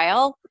at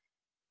trial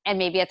and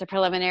maybe at the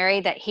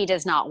preliminary that he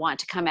does not want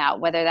to come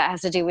out, whether that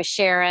has to do with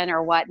Sharon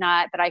or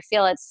whatnot. But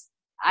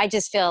I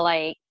just feel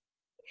like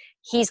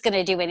he's going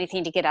to do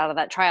anything to get out of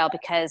that trial,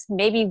 because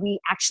maybe we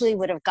actually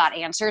would have got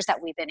answers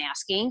that we've been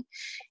asking,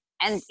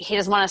 and he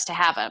doesn't want us to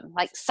have them.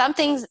 Like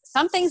something's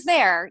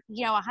there,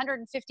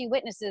 150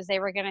 witnesses they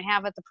were going to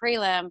have at the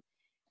prelim.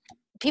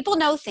 People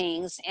know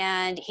things,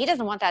 and he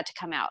doesn't want that to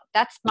come out.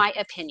 That's my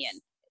opinion.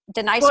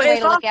 The nicer way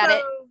to look at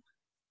it.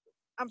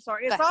 I'm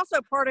sorry. It's also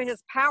part of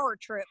his power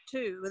trip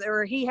too,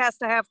 where he has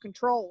to have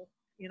control,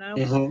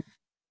 Mm-hmm.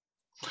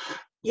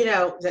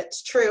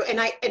 That's true. And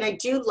I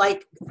do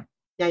like,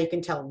 now you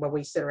can tell when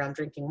we sit around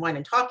drinking wine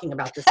and talking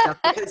about this stuff,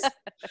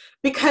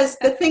 because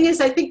the thing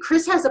is, I think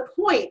Chris has a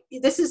point.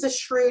 This is a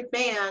shrewd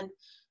man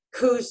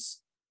who's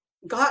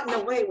gotten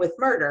away with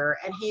murder,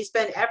 and he's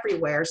been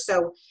everywhere.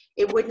 So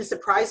it wouldn't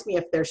surprise me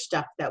if there's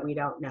stuff that we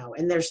don't know,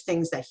 and there's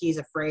things that he's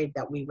afraid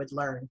that we would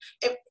learn.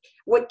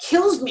 What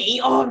kills me,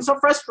 I'm so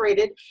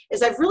frustrated,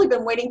 is I've really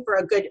been waiting for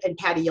a good, and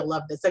Patty, you'll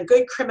love this, a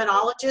good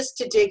criminologist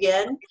to dig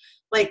in.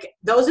 Like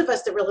those of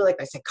us that really like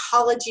the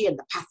psychology and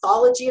the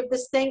pathology of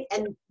this thing.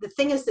 And the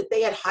thing is that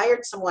they had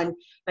hired someone, and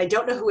I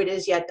don't know who it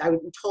is yet. I'm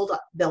told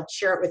they'll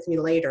share it with me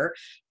later,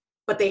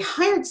 but they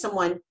hired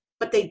someone,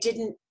 but they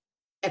didn't,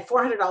 at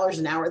 $400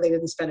 an hour, they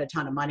didn't spend a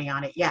ton of money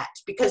on it yet,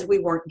 because we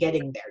weren't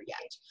getting there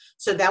yet.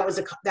 So that was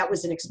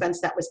an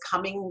expense that was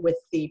coming with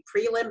the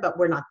prelim, but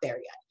we're not there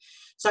yet.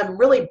 So I'm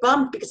really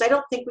bummed, because I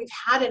don't think we've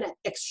had an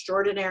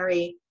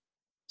extraordinary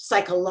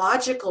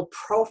psychological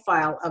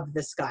profile of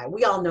this guy.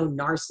 We all know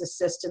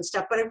narcissist and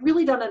stuff, but I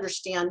really don't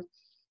understand,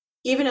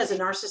 even as a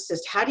narcissist,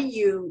 how do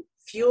you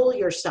fuel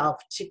yourself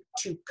to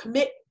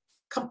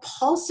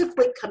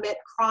compulsively commit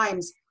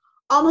crimes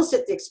almost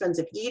at the expense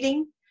of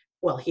eating?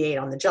 Well, he ate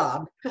on the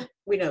job.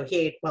 We know he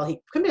ate while he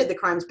committed the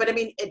crimes, but I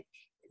mean,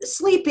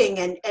 sleeping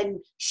and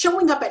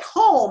showing up at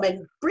home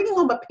and bringing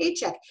home a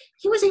paycheck.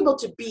 He was able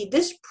to be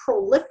this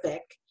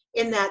prolific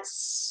in that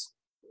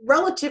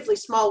relatively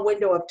small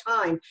window of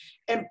time.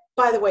 And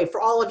by the way,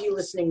 for all of you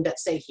listening that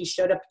say he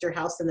showed up at your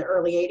house in the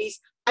early 80s,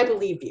 I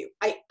believe you.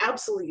 I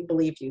absolutely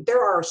believe you.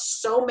 There are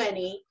so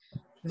many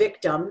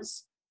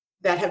victims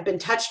that have been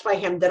touched by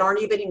him that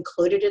aren't even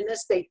included in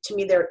this. To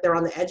me, they're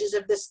on the edges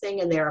of this thing,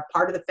 and they're a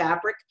part of the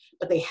fabric,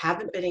 but they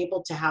haven't been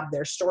able to have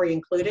their story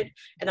included.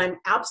 And I'm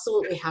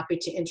absolutely happy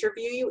to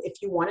interview you if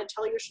you want to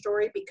tell your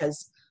story,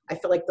 because I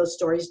feel like those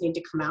stories need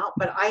to come out.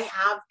 But I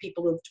have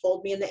people who've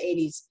told me in the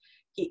 80s,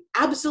 he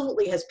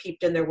absolutely has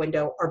peeped in their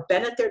window or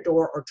been at their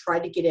door or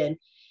tried to get in.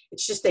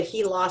 It's just that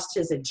he lost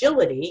his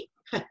agility,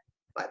 by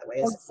the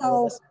way.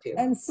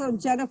 So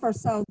Jennifer,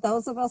 so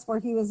those of us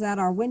where he was at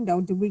our window,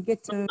 do we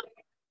get to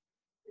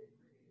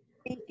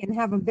speak and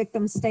have a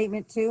victim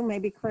statement too?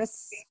 Maybe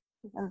Chris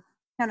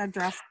can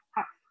address.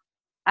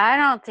 I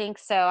don't think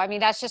so. I mean,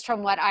 that's just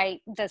from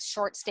the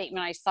short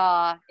statement I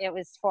saw. It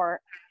was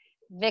for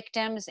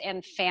victims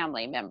and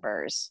family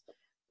members.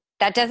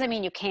 That doesn't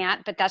mean you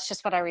can't, but that's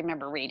just what I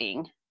remember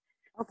reading.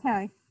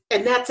 Okay.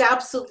 And that's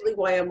absolutely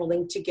why I'm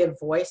willing to give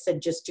voice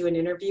and just do an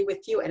interview with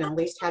you and at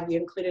least have you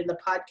included in the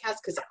podcast,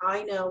 because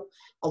I know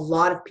a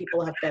lot of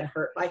people have been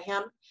hurt by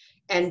him.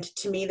 And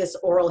to me, this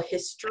oral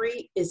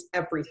history is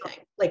everything.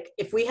 Like,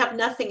 if we have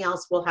nothing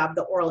else, we'll have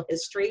the oral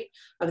history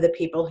of the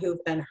people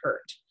who've been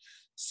hurt.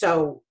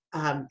 So,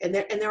 and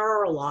there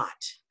are a lot.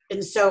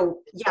 And so,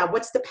 yeah,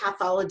 what's the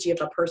pathology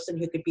of a person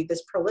who could be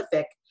this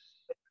prolific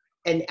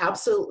and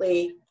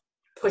absolutely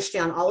push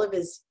down all of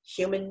his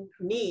human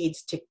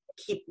needs to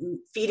keep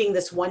feeding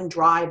this one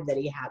drive that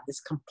he had, this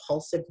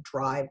compulsive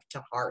drive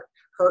to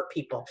hurt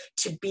people,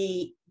 to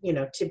be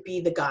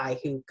the guy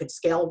who could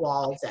scale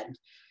walls and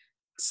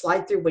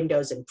slide through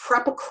windows and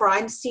prep a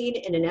crime scene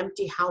in an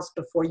empty house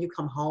before you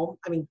come home.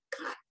 I mean,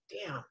 god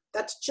damn,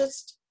 that's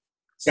just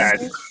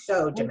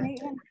so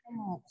demented.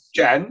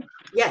 Jen,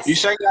 yes, you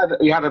say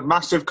he had a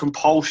massive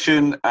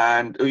compulsion,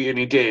 and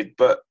he did,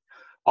 but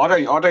I'm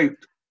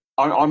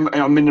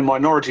in the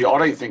minority. I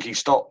don't think he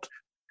stopped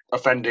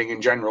offending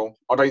in general.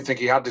 I don't think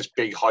he had this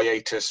big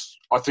hiatus.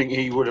 I think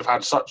he would have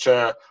had such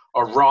a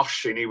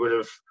rush, and he would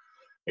have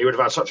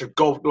had such a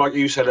goal, like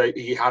you said.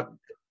 He had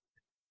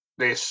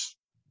this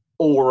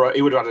aura.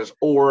 He would have had this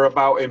aura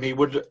about him.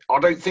 I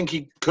don't think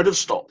he could have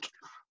stopped.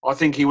 I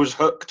think he was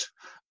hooked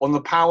on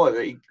the power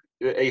that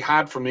he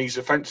had from these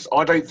offences.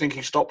 I don't think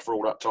he stopped for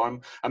all that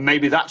time, and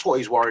maybe that's what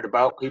he's worried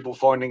about: people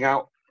finding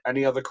out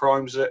any other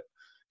crimes that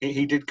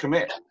he did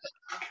commit.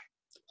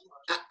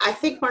 I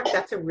think, Mark,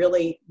 that's a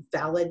really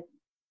valid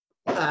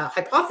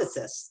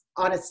hypothesis,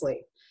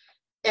 honestly.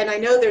 And I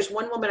know there's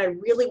one woman I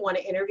really want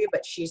to interview,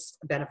 but she's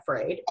been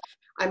afraid.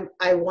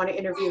 I want to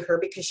interview her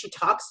because she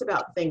talks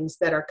about things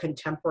that are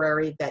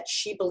contemporary that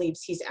she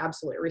believes he's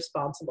absolutely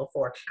responsible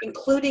for,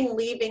 including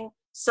leaving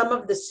some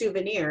of the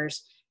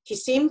souvenirs. He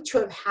seemed to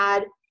have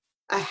had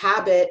a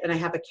habit, and I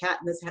have a cat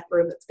in this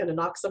room that's going to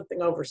knock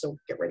something over, so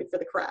get ready for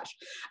the crash.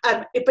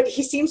 But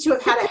he seems to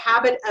have had a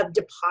habit of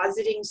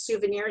depositing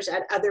souvenirs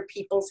at other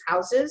people's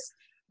houses.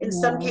 In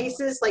some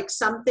cases, like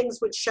some things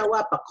would show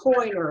up, a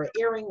coin or an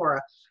earring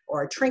or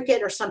a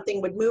trinket or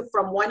something would move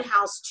from one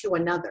house to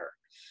another.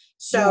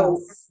 So,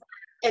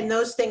 and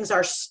those things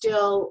are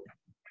still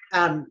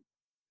part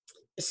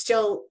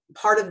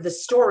of the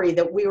story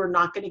that we were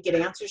not going to get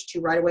answers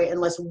to right away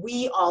unless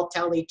we all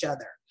tell each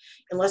other.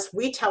 Unless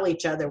we tell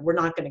each other, we're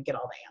not going to get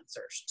all the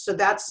answers. So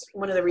that's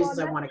one of the reasons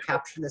I want to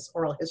capture this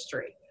oral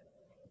history.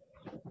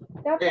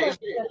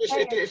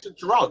 It's a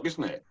drug,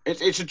 isn't it?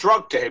 It's a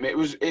drug to him.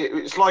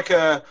 It's like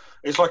a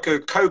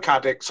coke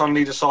addict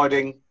suddenly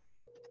deciding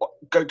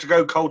to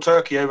go cold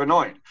turkey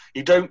overnight.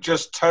 You don't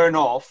just turn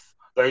off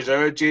those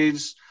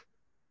urges,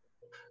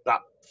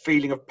 that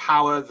feeling of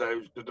power,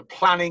 the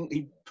planning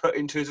he put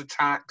into his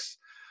attacks,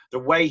 the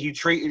way he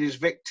treated his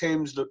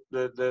victims,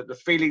 the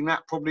feeling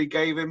that probably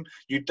gave him.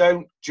 You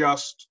don't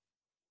just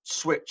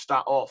switch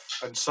that off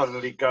and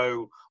suddenly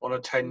go on a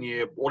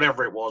 10-year,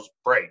 whatever it was,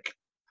 break.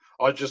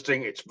 I just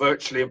think it's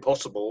virtually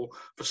impossible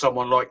for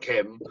someone like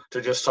him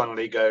to just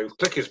suddenly go,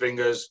 click his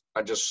fingers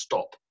and just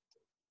stop.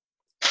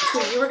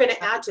 So you were going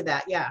to add to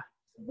that, yeah.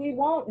 We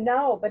won't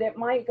know, but it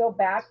might go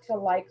back to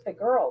like the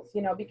girls,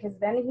 because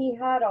then he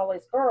had all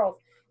his girls.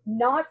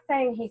 Not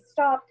saying he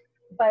stopped,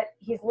 but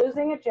he's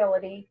losing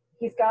agility.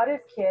 He's got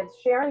his kids.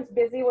 Sharon's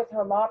busy with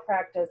her law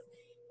practice.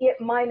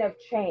 It might have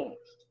changed,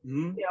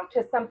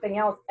 to something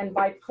else. And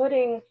by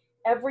putting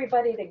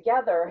everybody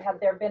together,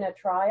 had there been a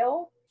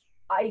trial,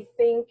 I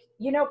think,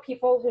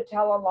 people who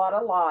tell a lot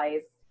of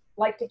lies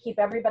like to keep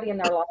everybody in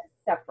their lives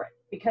separate,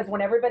 because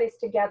when everybody's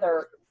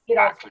together, it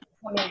all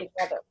comes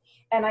together.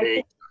 And I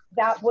think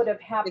that would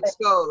have happened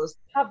exposed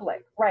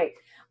public, right?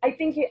 I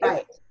think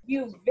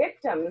you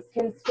victims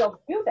can still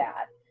do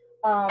that.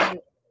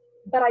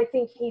 But I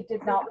think he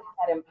did not put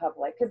that in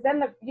public, because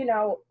then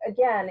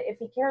again, if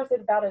he cares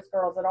about his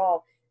girls at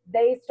all,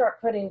 they start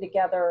putting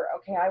together,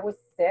 okay, I was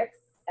 6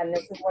 and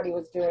this is what he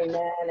was doing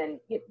then. And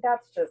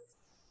that's just,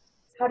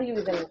 how do you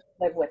even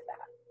live with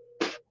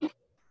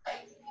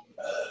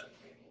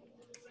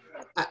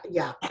that?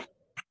 Yeah.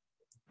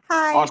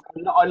 Hi.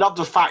 I love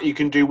the fact you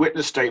can do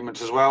witness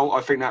statements as well.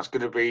 I think that's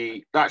going to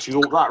be, that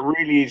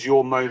really is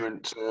your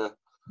moment.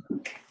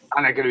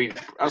 And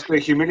that's going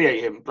to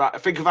humiliate him.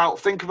 But think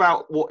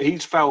about what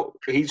he's felt.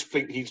 He's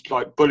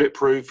like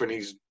bulletproof, and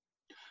he's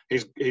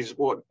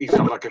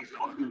like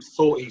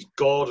thought he's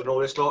God and all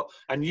this lot.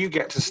 And you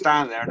get to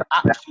stand there and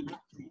absolutely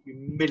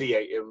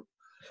humiliate him.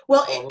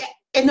 Well,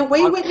 and the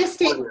way witness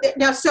statement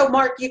now, so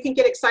Mark, you can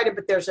get excited,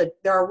 but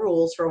there are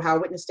rules for how a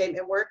witness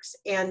statement works.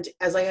 And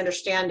as I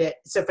understand it,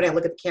 so funny, I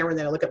look at the camera and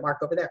then I look at Mark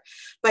over there.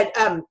 But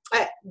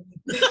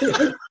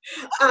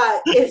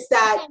is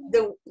that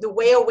the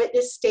way a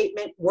witness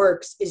statement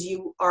works is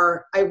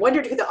I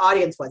wondered who the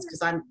audience was,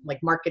 because I'm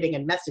like marketing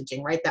and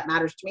messaging, right? That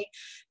matters to me.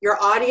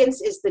 Your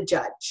audience is the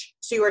judge.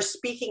 So you are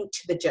speaking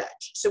to the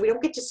judge. So we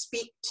don't get to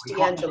speak to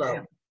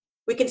D'Angelo.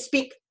 We can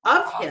speak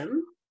of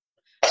him,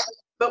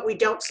 but we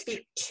don't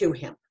speak to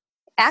him.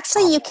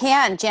 Actually, you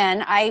can,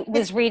 Jen. I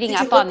was reading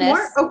up on this.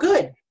 More? Oh,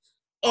 good.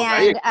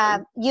 And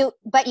you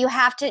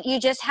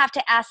just have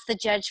to ask the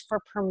judge for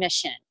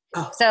permission.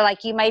 Oh. So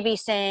like you might be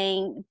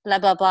saying blah,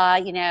 blah, blah,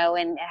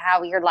 and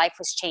how your life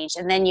was changed.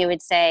 And then you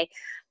would say,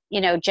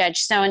 Judge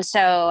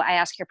so-and-so, I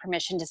ask your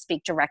permission to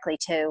speak directly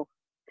to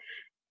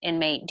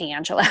inmate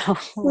D'Angelo,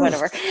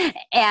 whatever.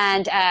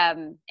 And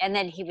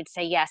then he would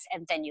say yes,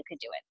 and then you could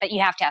do it. But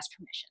you have to ask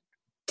permission.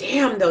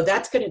 Damn, though,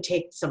 that's going to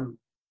take some.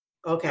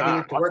 Okay, I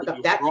have to work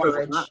up that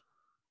courage.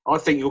 I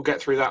think you'll get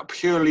through that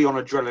purely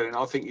on adrenaline.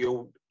 I think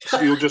you'll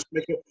just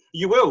make it.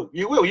 You will.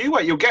 You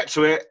wait. You'll get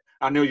to it,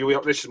 and you'll be.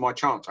 This is my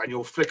chance, and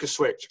you'll flick a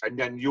switch, and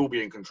then you'll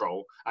be in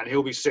control, and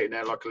he'll be sitting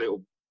there like a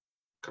little.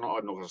 I'm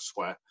not going to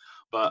swear,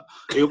 but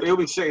he'll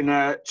be sitting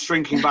there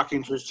shrinking back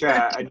into his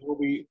chair, and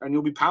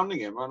you'll be pounding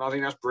him, and I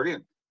think that's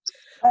brilliant.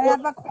 I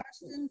have a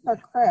question for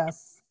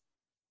Chris.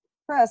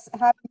 Chris,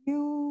 have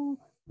you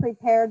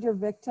prepared your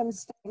victim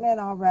statement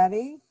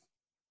already?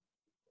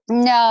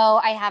 No,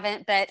 I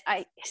haven't, but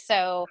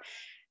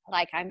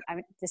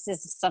this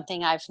is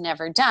something I've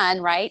never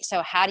done, right?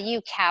 So how do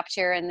you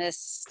capture in this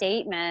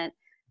statement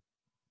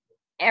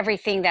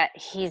everything that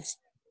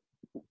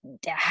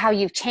how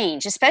you've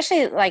changed,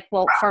 especially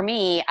for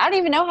me, I don't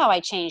even know how I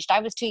changed. I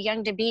was too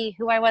young to be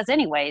who I was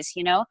anyways,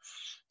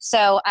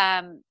 So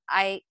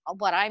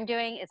what I'm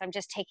doing is I'm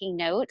just taking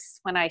notes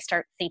when I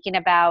start thinking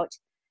about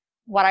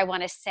what I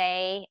want to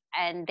say,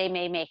 and they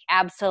may make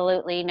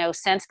absolutely no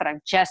sense, but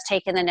I'm just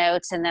taking the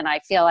notes. And then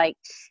I feel like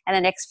in the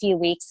next few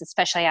weeks,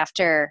 especially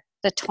after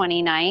the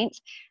 29th,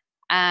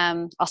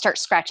 I'll start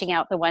scratching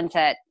out the ones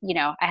that,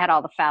 I had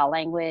all the foul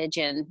language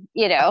and,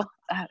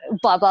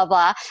 blah, blah,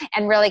 blah,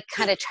 and really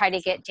kind of try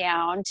to get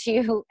down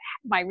to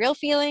my real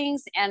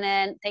feelings. And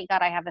then thank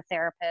God I have a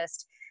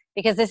therapist,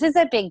 because this is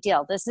a big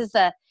deal.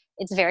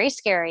 It's very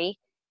scary,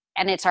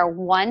 and it's our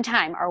one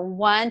time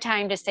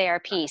to say our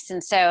piece.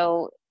 And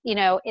so,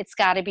 it's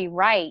got to be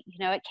right.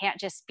 It can't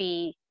just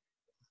be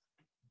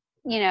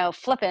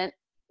flippant.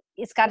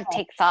 It's got to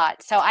take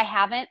thought. So I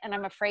haven't, and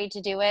I'm afraid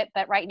to do it.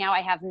 But right now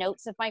I have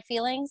notes of my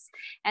feelings.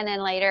 And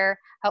then later,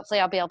 hopefully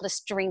I'll be able to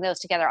string those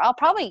together. I'll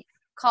probably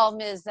call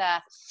Ms.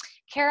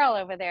 Carol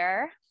over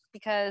there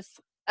because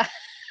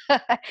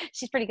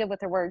she's pretty good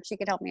with her words. She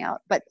could help me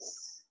out. But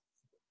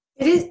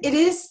it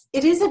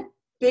is a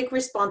big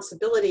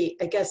responsibility,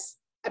 I guess.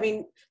 I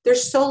mean,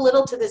 there's so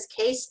little to this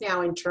case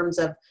now in terms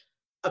of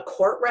a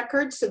court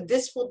record. So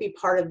this will be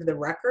part of the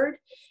record.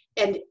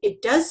 And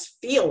it does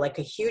feel like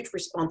a huge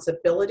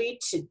responsibility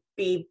to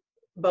be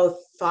both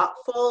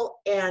thoughtful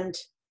and,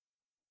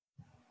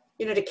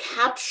 to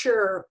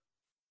capture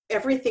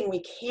everything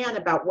we can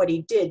about what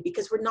he did,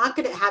 because we're not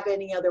going to have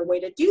any other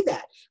way to do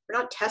that. We're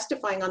not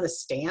testifying on the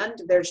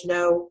stand. There's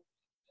no,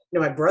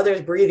 my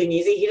brother's breathing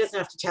easy. He doesn't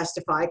have to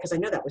testify because I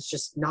know that was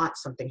just not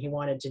something he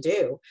wanted to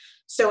do.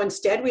 So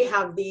instead we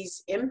have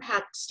these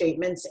impact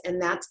statements,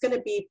 and that's going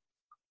to be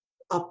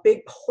a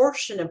big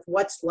portion of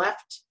what's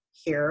left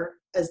here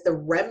as the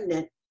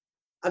remnant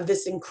of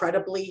this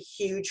incredibly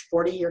huge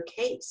 40-year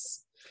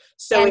case.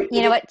 So and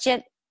you know what,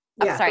 Jen?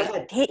 Yeah, sorry.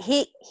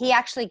 He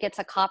actually gets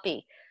a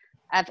copy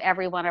of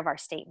every one of our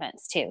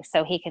statements too,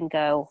 so he can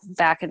go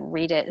back and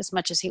read it as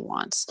much as he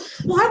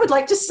wants. Well, I would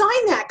like to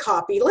sign that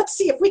copy. Let's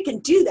see if we can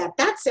do that.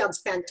 That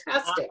sounds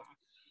fantastic.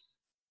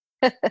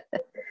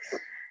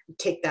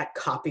 Take that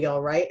copy,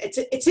 all right.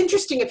 It's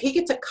interesting if he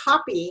gets a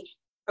copy.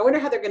 I wonder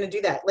how they're going to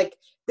do that. Like,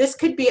 this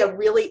could be a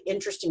really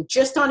interesting,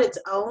 just on its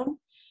own,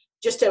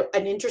 just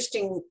an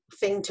interesting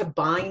thing to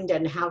bind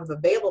and have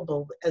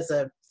available as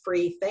a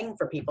free thing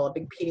for people, a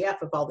big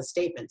PDF of all the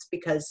statements,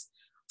 because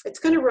it's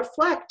going to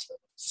reflect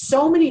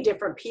so many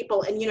different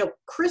people. And,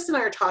 Chris and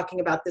I are talking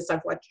about this.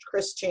 I've watched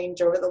Chris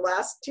change over the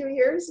last 2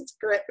 years. It's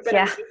great. Been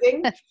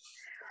amazing.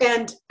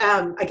 And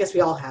I guess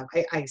we all have.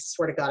 I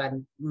swear to God,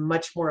 I'm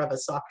much more of a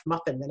soft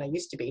muffin than I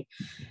used to be.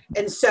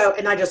 And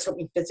I just don't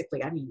mean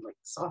physically. I mean like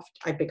soft.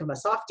 I become a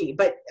softie.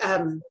 But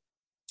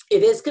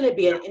it is going to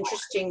be an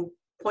interesting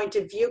point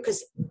of view,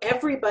 because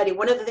everybody,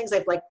 one of the things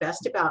I've liked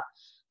best about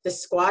the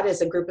squad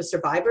as a group of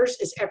survivors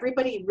is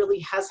everybody really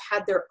has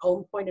had their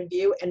own point of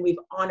view, and we've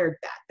honored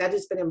that. That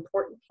has been an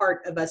important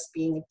part of us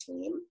being a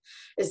team,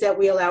 is that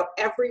we allow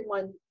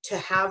everyone to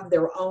have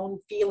their own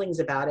feelings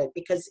about it,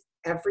 because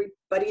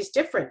everybody's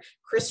different.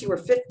 Chris, you were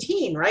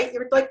 15, right? You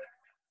were like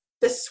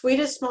the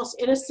sweetest, most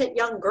innocent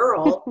young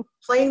girl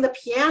playing the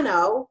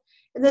piano,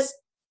 and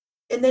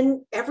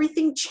then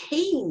everything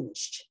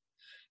changed.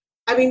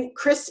 I mean,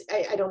 Chris,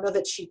 I don't know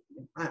that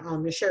I'm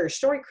going to share her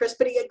story, Chris,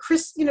 but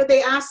Chris,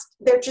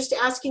 they're just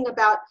asking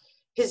about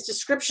his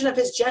description of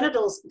his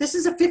genitals. This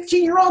is a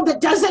 15-year-old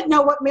that doesn't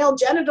know what male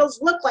genitals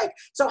look like.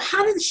 So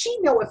how does she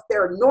know if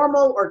they're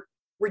normal or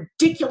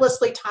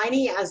ridiculously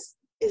tiny, as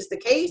is the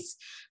case?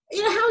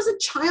 How is a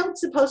child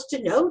supposed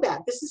to know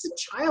that? This is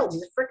a child.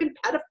 He's a freaking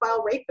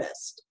pedophile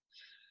rapist.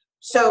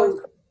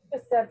 So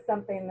just said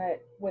something that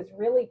was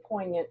really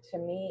poignant to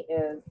me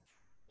is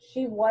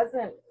she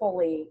wasn't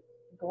fully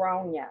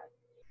grown yet.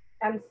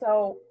 And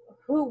so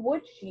who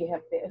would she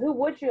have been? Who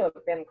would you have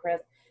been, Chris?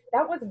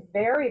 That was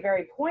very,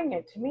 very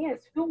poignant to me,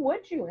 is who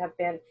would you have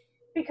been?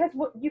 Because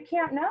you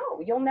can't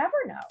know. You'll never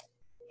know.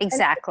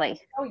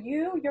 Exactly. And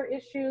your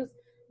issues,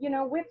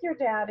 with your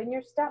dad and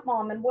your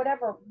stepmom and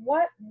whatever,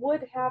 what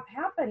would have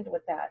happened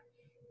with that?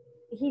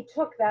 He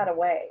took that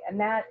away. And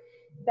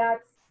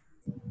that's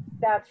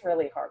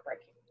really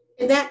heartbreaking.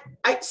 And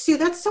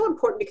that's so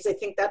important, because I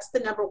think that's the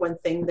number one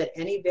thing that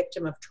any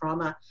victim of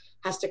trauma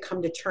has to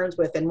come to terms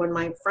with. And when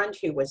my friend,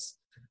 who was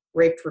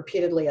raped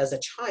repeatedly as a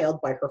child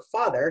by her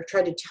father,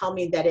 tried to tell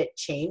me that it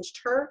changed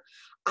her,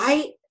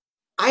 I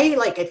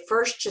like at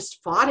first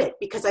just fought it,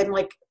 because I'm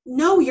like,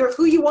 no, you're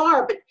who you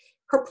are. But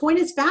her point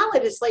is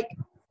valid. It's like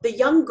the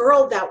young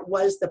girl that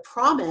was the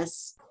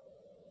promise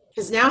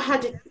has now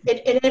had to,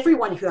 and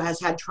everyone who has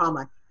had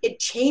trauma, it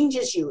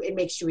changes you. It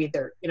makes you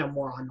either,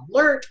 more on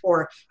alert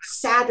or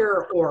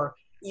sadder, or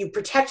you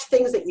protect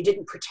things that you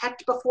didn't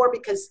protect before,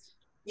 because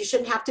you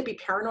shouldn't have to be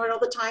paranoid all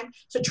the time.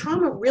 So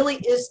trauma really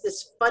is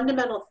this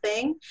fundamental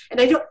thing.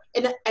 And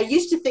I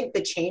used to think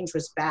the change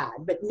was bad,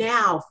 but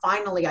now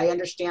finally I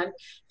understand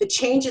the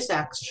change is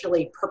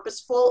actually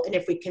purposeful. And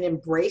if we can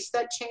embrace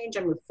that change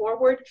and move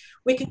forward,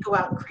 we can go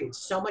out and create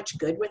so much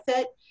good with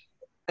it.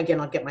 Again,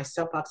 I'll get my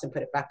soapbox and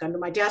put it back under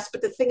my desk.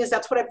 But the thing is,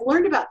 that's what I've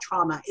learned about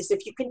trauma, is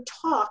if you can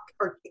talk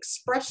or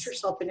express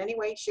yourself in any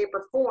way, shape,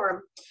 or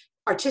form,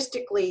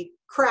 artistically,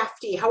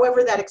 crafty,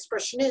 however that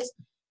expression is,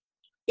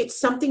 it's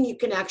something you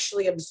can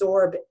actually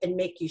absorb and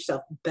make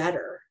yourself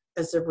better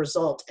as a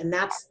result. And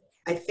that's,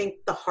 I think,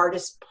 the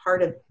hardest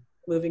part of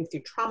moving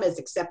through trauma, is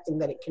accepting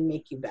that it can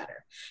make you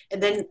better.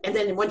 And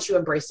then once you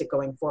embrace it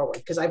going forward,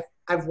 because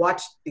I've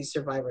watched these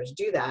survivors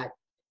do that,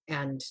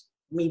 and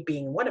me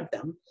being one of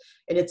them,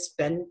 and it's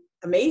been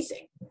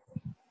amazing.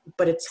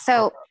 But it's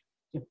so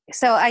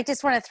I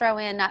just want to throw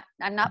in,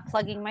 I'm not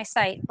plugging my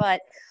site,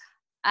 but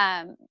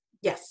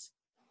yes,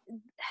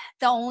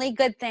 the only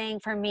good thing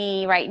for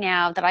me right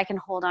now that I can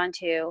hold on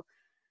to,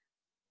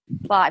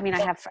 well, I mean,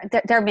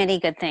 there are many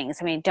good things.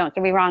 I mean, don't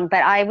get me wrong,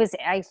 but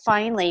I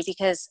finally,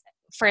 because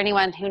for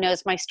anyone who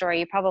knows my story,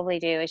 you probably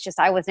do. It's just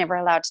I was never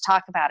allowed to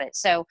talk about it.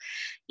 So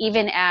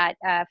even at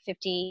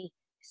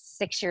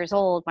 56 years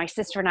old, my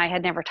sister and I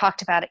had never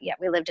talked about it yet.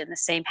 We lived in the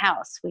same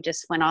house. We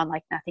just went on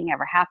like nothing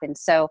ever happened.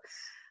 So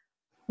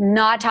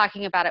not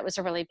talking about it was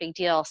a really big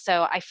deal.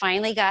 So I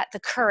finally got the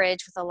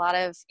courage, with a lot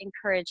of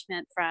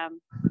encouragement from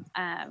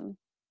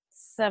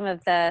some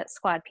of the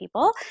squad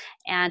people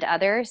and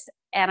others.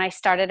 And I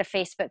started a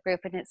Facebook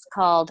group, and it's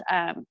called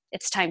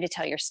It's Time to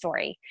Tell Your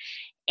Story.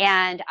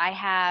 And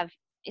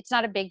it's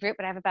not a big group,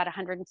 but I have about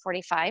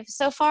 145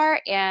 so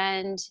far.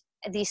 And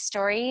these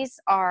stories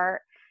are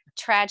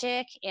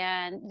tragic,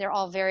 and they're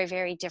all very,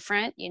 very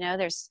different.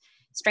 There's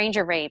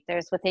stranger rape,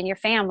 there's within your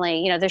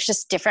family, there's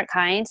just different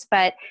kinds.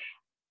 But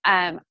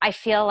I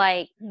feel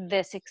like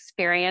this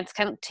experience,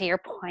 kind of to your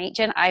point,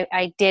 Jen,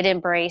 I did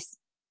embrace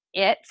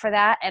it for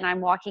that. And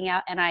I'm walking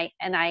out, and I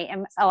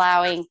am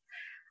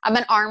I'm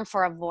an arm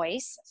for a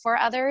voice for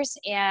others.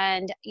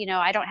 And,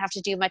 I don't have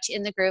to do much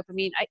in the group. I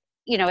mean,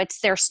 it's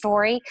their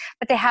story,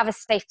 but they have a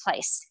safe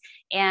place.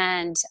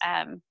 And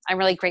I'm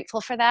really grateful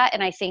for that.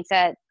 And I think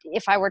that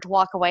if I were to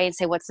walk away and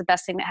say, what's the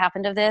best thing that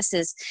happened of this,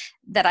 is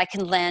that I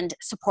can lend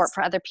support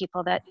for other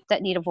people that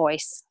need a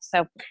voice.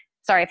 So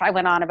sorry if I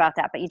went on about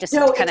that, but you just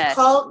kind of.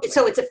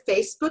 So it's a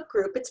Facebook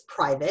group. It's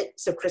private.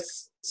 So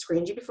Chris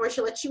screened you before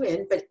she let you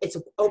in, but it's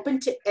open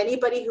to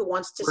anybody who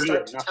wants to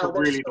start to tell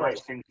their story.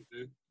 Nice thing to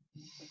do.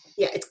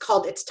 Yeah,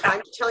 it's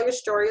Time to Tell Your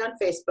Story on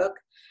Facebook.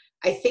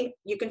 I think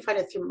you can find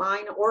it through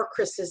mine or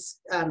Chris's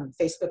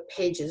Facebook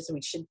pages.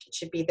 We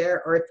should be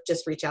there, or if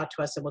just reach out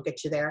to us and we'll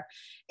get you there.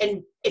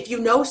 And if you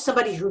know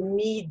somebody who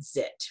needs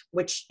it,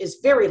 which is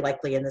very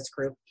likely in this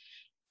group,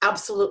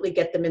 absolutely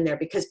get them in there,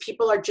 because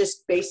people are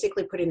just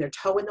basically putting their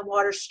toe in the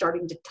water,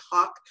 starting to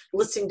talk,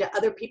 listening to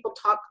other people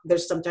talk.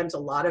 There's sometimes a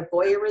lot of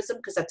voyeurism,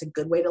 because that's a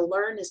good way to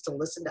learn, is to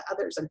listen to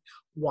others and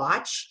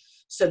watch.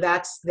 So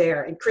that's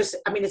there. And Chris,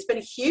 I mean, it's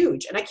been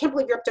huge. And I can't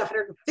believe you're up to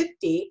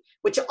 150,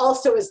 which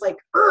also is like,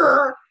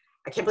 I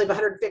can't believe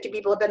 150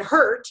 people have been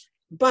hurt,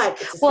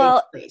 but it's a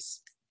safe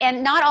place.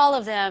 And not all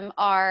of them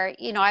are,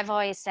 I've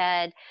always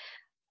said,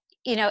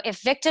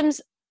 if victims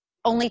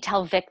only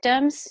tell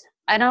victims,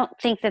 I don't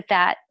think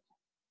that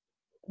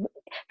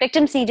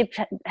victims need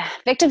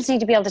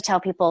to be able to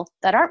tell people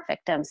that aren't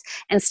victims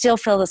and still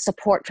feel the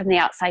support from the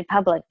outside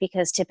public,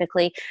 because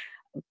typically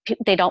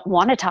they don't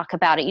want to talk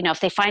about it.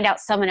 If they find out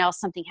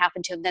something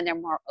happened to them, then they're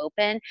more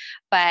open,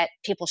 but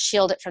people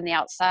shield it from the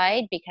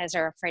outside because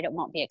they're afraid it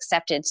won't be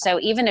accepted. So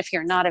even if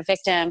you're not a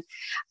victim,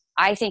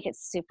 I think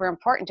it's super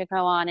important to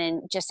go on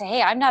and just say,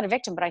 hey, I'm not a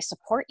victim, but I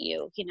support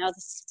you.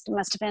 This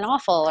must have been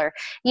awful. Or,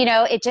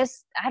 it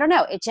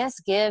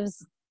just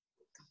gives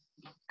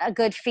a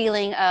good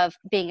feeling of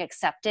being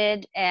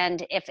accepted.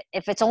 And if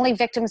it's only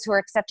victims who are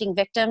accepting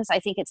victims, I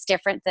think it's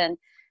different than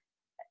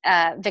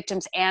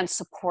victims and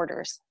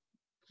supporters.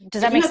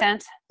 Does that make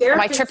sense?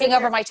 Am I tripping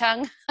over my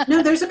tongue?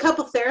 No, there's a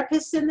couple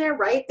therapists in there,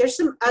 right? There's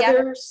some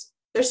others. Yeah.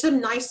 There's some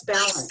nice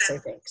balance, I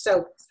think.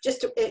 So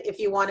just if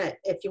you want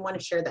to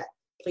share that,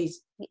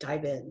 please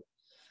dive in.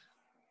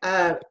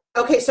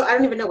 Okay, so I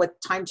don't even know what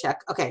time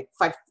check. Okay,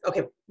 5.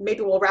 Okay,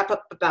 maybe we'll wrap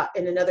up about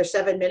in another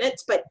 7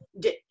 minutes. But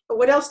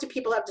what else do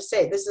people have to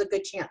say? This is a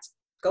good chance.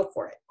 Go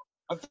for it.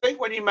 I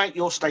think when you make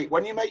your statement,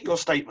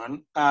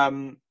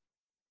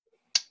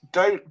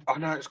 don't. I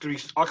know it's gonna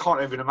be. I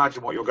can't even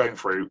imagine what you're going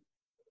through,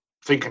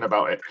 thinking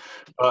about it.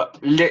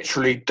 But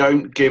literally,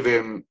 don't give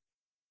him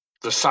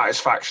the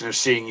satisfaction of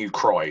seeing you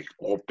cry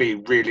or be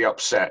really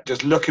upset.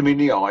 Just look him in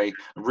the eye,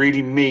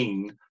 really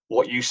mean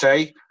what you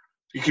say.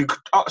 You can,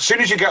 as soon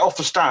as you get off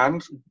the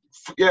stand,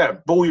 do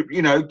what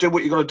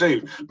you got to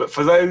do. But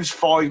for those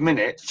 5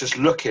 minutes, just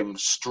look him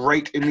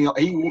straight in the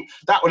eye.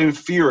 That will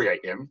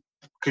infuriate him,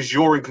 because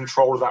you're in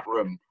control of that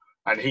room,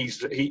 and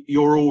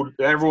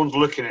everyone's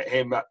looking at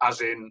him as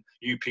in,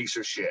 you piece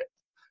of shit.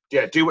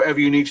 Yeah, do whatever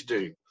you need to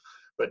do.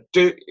 But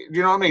you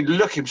know what I mean?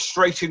 Look him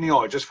straight in the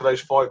eye just for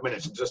those 5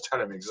 minutes and just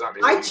tell him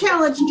exactly. I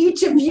challenge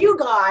each of you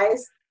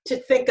guys to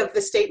think of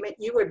the statement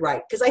you would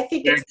write, because I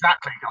think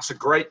exactly. That's a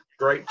great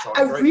time.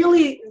 I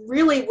really,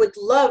 really would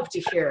love to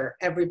hear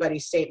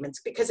everybody's statements,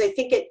 because I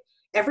think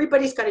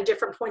everybody's got a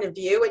different point of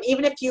view. And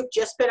even if you've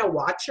just been a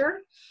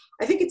watcher,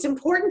 I think it's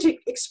important to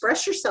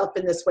express yourself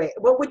in this way.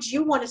 What would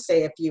you want to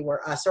say if you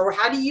were us, or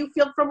how do you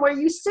feel from where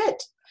you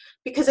sit?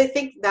 Because I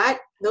think that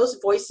those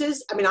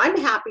voices, I mean, I'm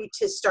happy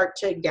to start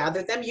to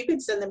gather them. You can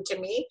send them to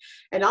me,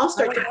 and I'll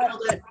start to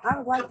build it. I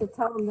would like to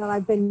tell him that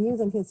I've been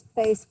using his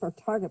face for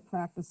target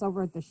practice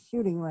over at the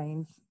shooting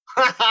range,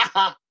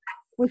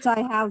 which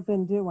I have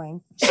been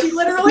doing. She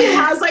literally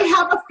has. I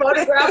have a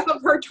photograph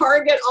of her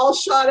target all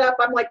shot up.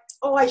 I'm like,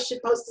 oh, I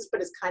should post this,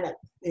 but it's kind of.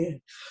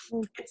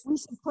 We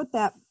should put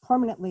that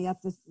permanently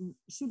at the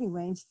shooting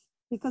range,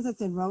 because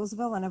it's in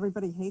Roseville and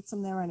everybody hates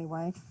him there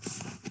anyway.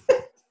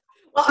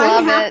 Well,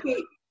 I'm happy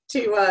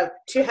to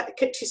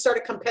start a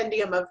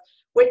compendium of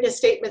witness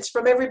statements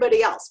from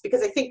everybody else,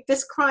 because I think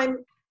this crime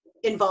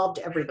involved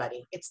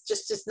everybody. It's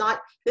just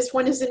not, this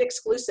one isn't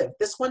exclusive.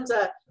 This one's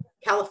a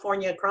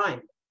California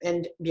crime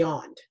and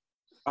beyond.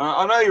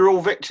 I know you're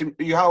all victims,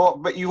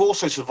 but you're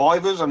also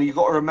survivors, and you've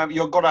got to remember,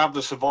 you've got to have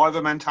the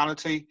survivor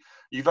mentality.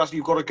 You've got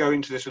to go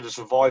into this with a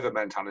survivor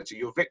mentality.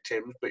 You're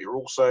victims, but you're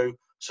also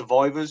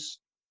survivors.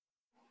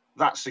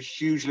 That's a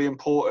hugely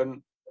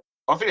important.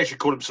 I think they should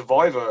call them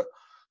survivor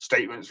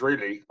statements.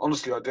 Really,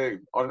 honestly, I do.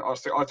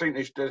 I think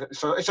it's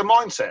a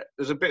mindset.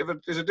 There's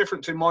a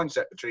difference in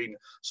mindset between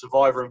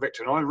survivor and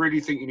victim. And I really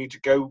think you need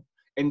to go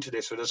into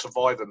this with a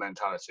survivor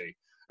mentality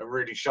and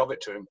really shove it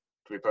to him.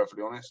 To be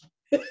perfectly honest.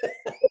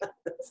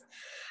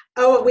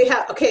 Oh, we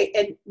have, okay,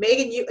 and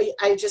Megan,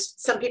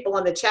 some people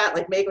on the chat,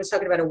 like Megan was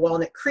talking about a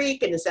Walnut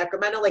Creek and in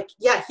Sacramento, like,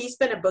 yeah, he's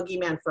been a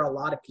boogeyman for a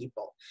lot of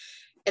people.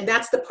 And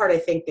that's the part I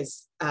think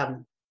is,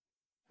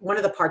 one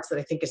of the parts that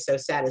I think is so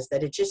sad is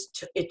that it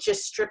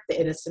just stripped the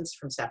innocence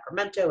from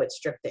Sacramento. It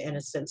stripped the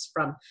innocence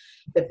from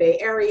the Bay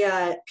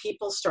Area.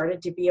 People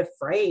started to be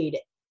afraid.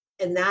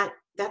 And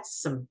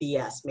that's some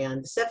BS,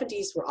 man. The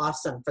 70s were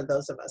awesome for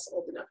those of us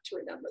old enough to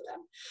remember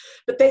them.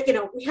 But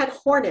we had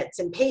Hornets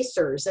and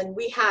Pacers, and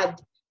we had,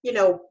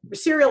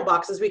 cereal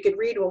boxes we could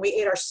read when we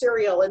ate our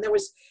cereal. And there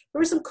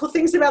were some cool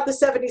things about the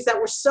 70s that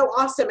were so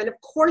awesome. And of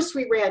course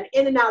we ran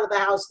in and out of the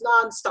house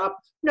nonstop.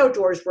 No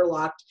doors were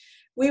locked.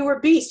 We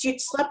were beasts.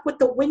 You'd slept with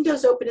the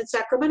windows open in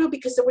Sacramento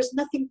because there was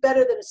nothing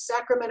better than a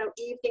Sacramento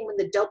evening when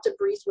the Delta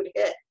breeze would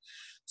hit.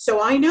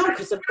 So I know,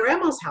 because of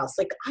Grandma's house,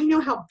 like, I know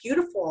how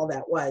beautiful all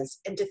that was.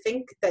 And to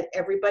think that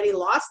everybody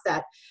lost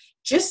that.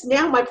 Just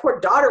now, my poor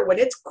daughter, when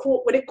it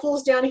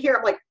cools down here,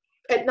 I'm like,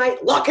 at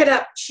night, lock it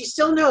up. She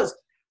still knows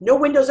no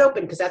windows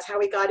open, because that's how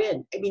we got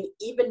in. I mean,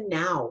 even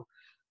now,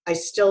 I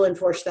still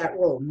enforce that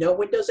rule. No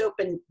windows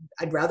open.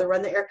 I'd rather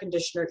run the air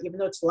conditioner, even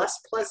though it's less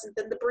pleasant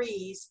than the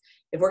breeze.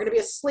 If we're going to be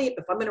asleep,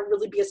 if I'm going to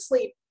really be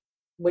asleep,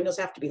 windows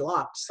have to be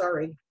locked.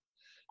 Sorry.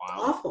 Wow.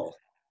 It's awful.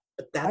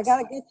 But I got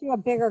to get you a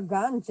bigger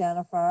gun,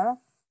 Jennifer.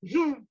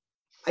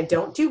 I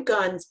don't do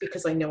guns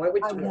because I know I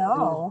would do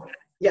it.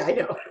 Yeah, I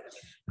know.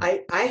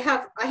 I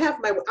have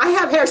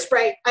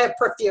hairspray. I have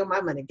perfume.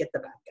 I'm going to get the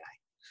bad guy.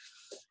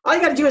 All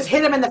you got to do is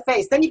hit him in the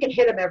face. Then you can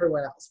hit him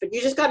everywhere else. But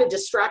you just got to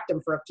distract him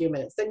for a few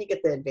minutes. Then you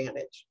get the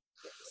advantage.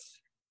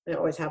 I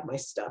always have my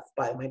stuff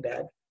by my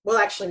bed. Well,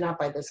 actually, not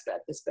by this bed.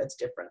 This bed's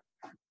different.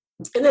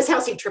 In this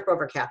house, he'd trip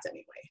over cats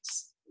anyway.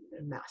 It's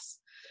a mess.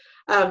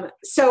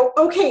 So,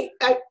 okay.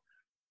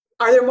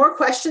 Are there more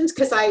questions?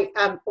 Because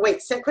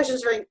sent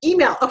questions during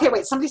email. Okay,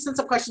 wait. Somebody sent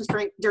some questions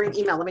during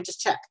email. Let me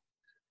just check.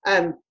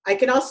 I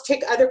can also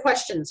take other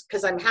questions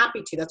because I'm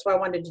happy to. That's why I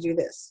wanted to do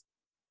this.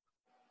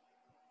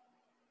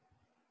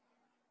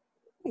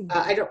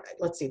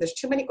 Let's see, there's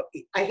too many.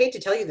 I hate to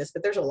tell you this,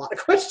 but there's a lot of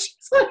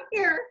questions on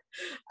here.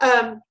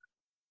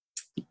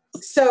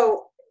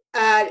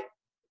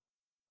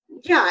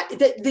 Yeah,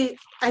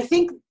 I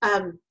think,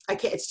 I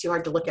can't, it's too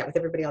hard to look at with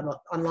everybody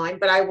online,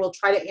 but I will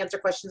try to answer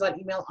questions on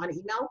email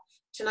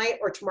tonight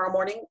or tomorrow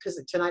morning, because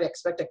tonight I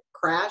expect a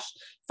crash.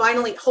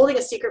 Finally, holding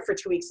a secret for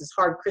 2 weeks is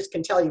hard. Chris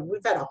can tell you,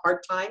 we've had a hard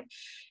time.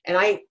 And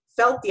I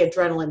felt the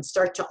adrenaline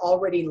start to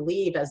already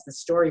leave as the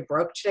story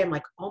broke today. I'm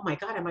like, oh my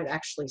God, I might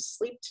actually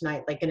sleep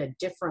tonight, like in a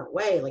different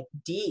way, like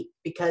deep,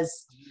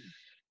 because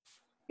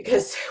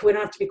we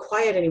don't have to be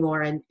quiet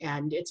anymore. And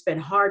it's been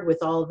hard with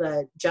all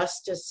the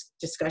justice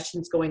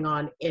discussions going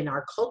on in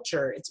our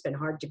culture. It's been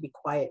hard to be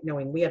quiet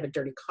knowing we have a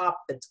dirty cop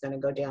that's going to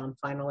go down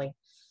finally.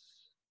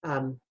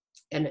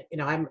 And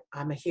I'm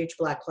a huge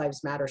Black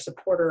Lives Matter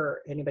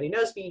supporter. Anybody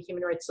knows me,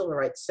 human rights, civil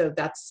rights. So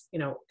that's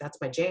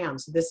my jam.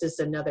 So this is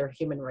another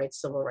human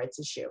rights, civil rights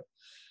issue.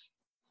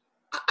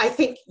 I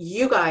think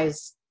you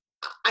guys,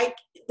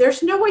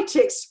 there's no way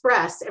to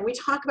express, and we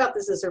talk about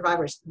this as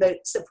survivors, the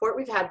support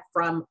we've had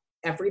from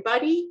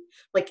everybody,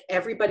 like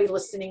everybody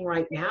listening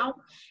right now.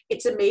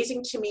 It's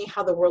amazing to me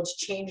how the world's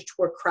changed,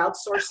 where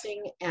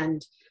crowdsourcing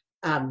and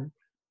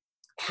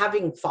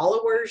having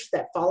followers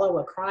that follow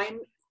a crime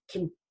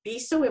can be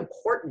so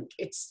important.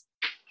 It's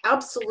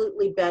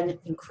absolutely been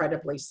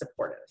incredibly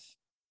supportive.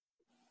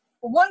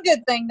 Well, one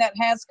good thing that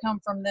has come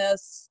from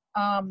this,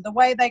 the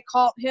way they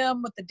caught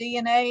him with the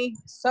DNA,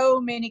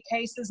 so many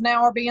cases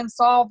now are being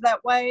solved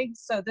that way.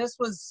 So this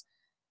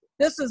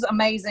is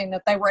amazing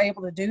that they were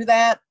able to do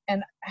that,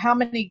 and how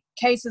many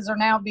cases are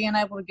now being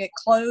able to get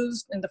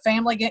closed and the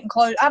family getting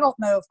closed. I don't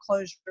know if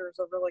closure is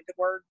a really good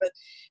word, but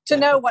to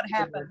know what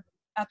happened,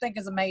 I think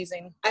is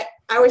amazing. I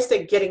always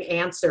think getting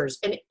answers,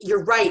 and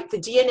you're right, the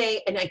DNA,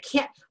 and I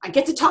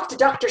get to talk to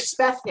Dr.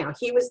 Speth now.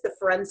 He was the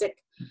forensic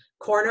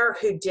coroner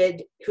who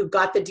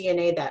got the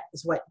DNA that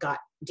is what got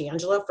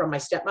D'Angelo from my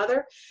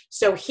stepmother.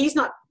 So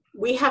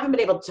we haven't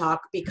been able to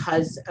talk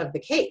because of the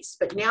case,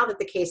 but now that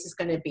the case is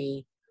going to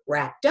be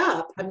wrapped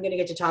up, I'm going to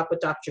get to talk with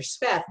Dr.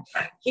 Speth.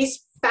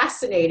 He's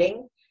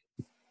fascinating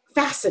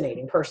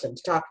person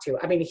to talk to.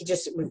 I mean,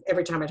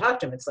 every time I talk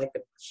to him, it's like a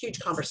huge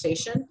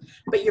conversation.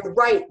 But you're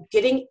right,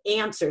 getting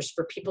answers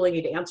for people who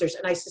need answers.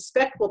 And I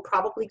suspect we'll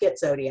probably get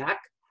Zodiac.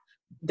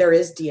 There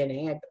is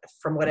DNA,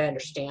 from what I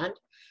understand.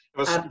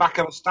 The back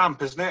of a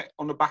stamp, isn't it?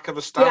 On the back of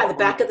a stamp. Yeah, the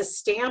back of the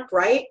stamp,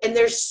 right? And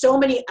there's so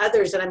many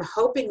others, and I'm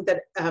hoping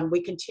that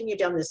we continue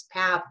down this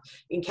path.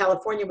 In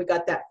California, we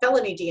got that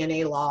felony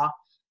DNA law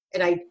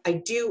and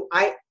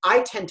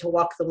I tend to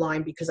walk the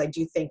line because I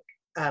do think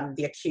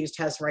the accused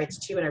has rights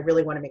too, and I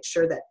really want to make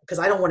sure that, because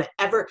I don't want to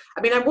ever.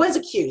 I mean, I was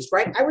accused,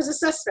 right? I was a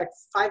suspect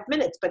for 5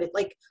 minutes, but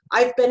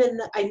I've been in.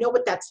 I know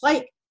what that's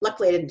like.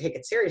 Luckily, I didn't take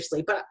it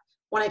seriously. But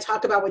when I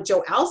talk about what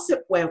Joe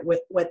Alsip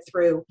went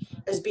through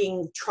as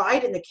being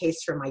tried in the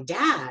case for my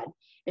dad,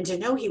 and to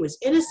know he was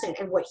innocent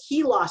and what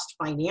he lost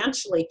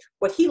financially,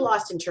 what he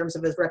lost in terms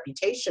of his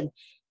reputation,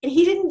 and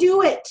he didn't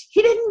do it.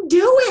 He didn't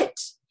do it.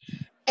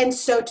 And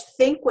so to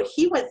think what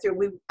he went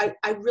through,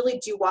 I really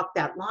do walk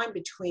that line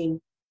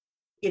between,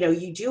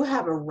 you do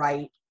have a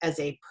right as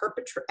a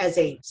as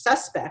a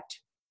suspect,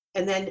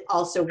 and then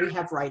also we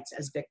have rights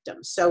as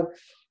victims. So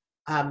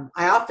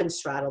I often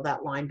straddle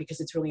that line because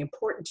it's really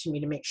important to me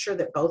to make sure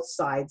that both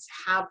sides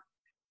have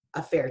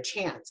a fair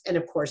chance. And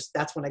of course,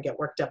 that's when I get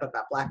worked up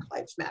about Black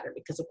Lives Matter,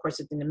 because of course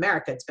in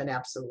America, it's been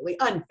absolutely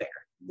unfair.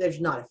 There's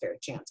not a fair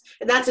chance.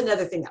 And that's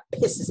another thing that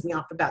pisses me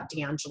off about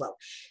D'Angelo.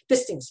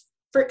 This thing's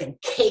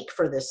freaking cake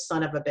for this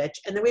son of a bitch.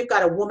 And then we've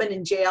got a woman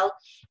in jail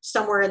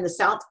somewhere in the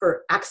South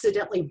for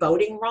accidentally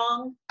voting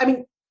wrong. I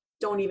mean,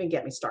 don't even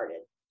get me started.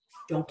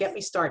 Don't get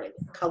me started.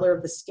 Color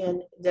of the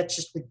skin, that's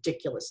just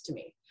ridiculous to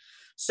me.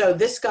 So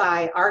this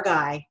guy, our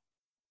guy,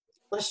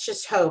 let's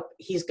just hope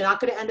he's not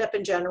going to end up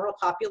in general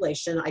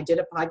population. I did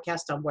a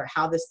podcast on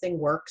how this thing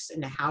works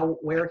and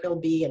where he'll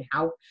be and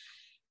how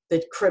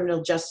the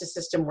criminal justice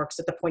system works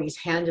at the point he's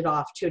handed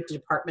off to a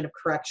Department of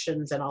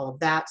Corrections and all of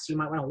that. So you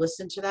might want to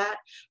listen to that.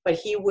 But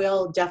he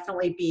will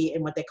definitely be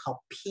in what they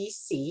call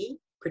PC,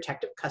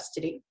 protective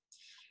custody.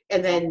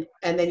 And then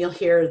you'll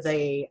hear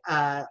the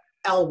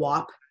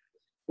LWOP,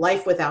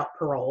 life without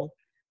parole,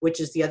 which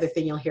is the other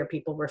thing you'll hear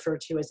people refer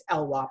to as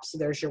LWOP. So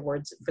there's your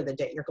words for the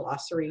day, your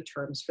glossary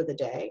terms for the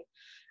day.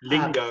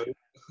 Lingo.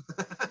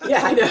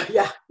 Yeah, I know.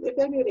 Yeah, if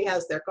anybody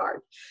has their card,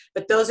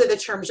 but those are the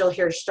terms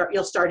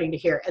you're starting to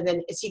hear. And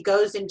then as he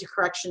goes into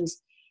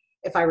corrections,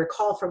 if I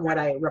recall from what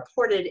I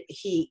reported,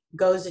 he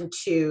goes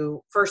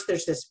into, first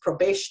there's this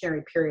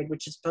probationary period,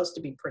 which is supposed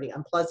to be pretty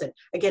unpleasant.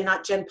 Again,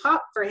 not Gen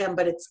Pop for him,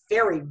 but it's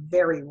very,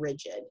 very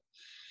rigid.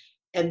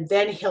 And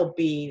then he'll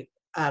be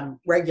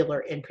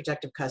regular in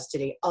protective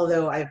custody.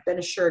 Although I've been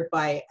assured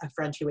by a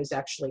friend who is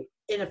actually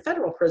in a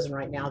federal prison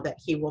right now that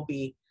he will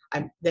be,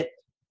 that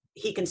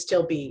he can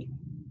still be,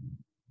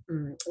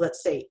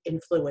 let's say,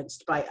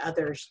 influenced by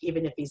others,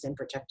 even if he's in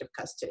protective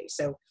custody.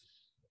 So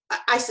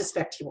I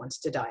suspect he wants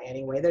to die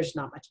anyway. There's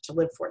not much to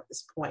live for at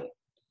this point,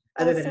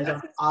 other than his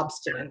own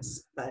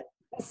obstinance. But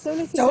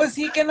so is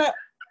he going to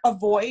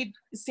avoid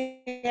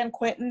San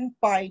Quentin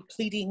by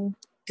pleading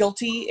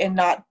guilty and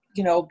not,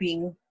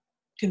 being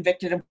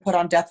convicted and put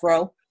on death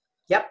row?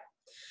 Yep.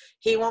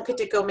 He won't get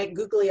to go make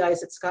googly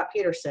eyes at Scott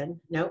Peterson.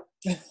 Nope.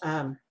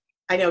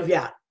 I know.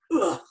 Yeah.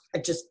 Ugh, I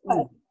just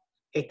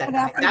hate that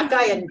guy. That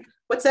guy and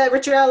what's that?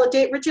 Richard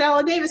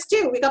Allen Davis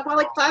too. We got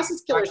Pollock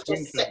Classes killers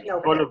just sitting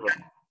over full there. of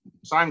them.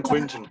 San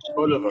Quentin's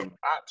full of them.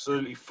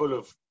 Absolutely full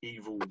of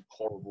evil,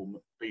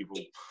 horrible people.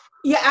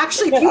 Yeah,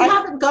 actually, if you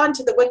haven't gone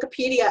to the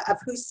Wikipedia of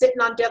who's sitting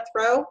on death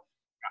row,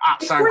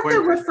 it's worth a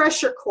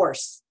refresher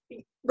course.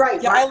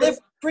 Right. Yeah, I live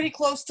pretty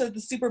close to the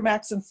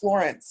Supermax in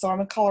Florence, so I'm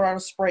in Colorado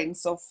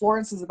Springs. So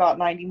Florence is about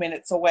 90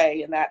 minutes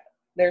away, and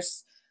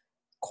there's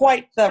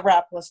quite the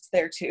rap list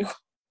there too.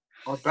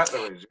 I bet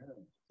there is.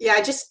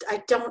 Yeah,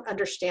 I don't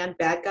understand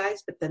bad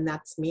guys, but then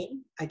that's me.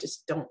 I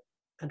just don't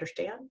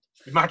understand.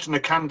 Imagine the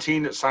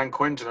canteen at San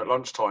Quentin at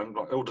lunchtime,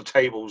 like all the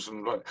tables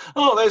and like,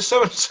 oh, there's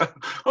so and so.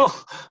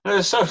 Oh,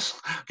 there's so. Can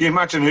you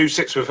imagine who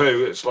sits with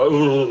who? It's like.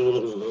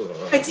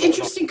 It's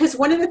interesting because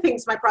one of the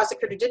things my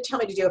prosecutor did tell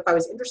me to do if I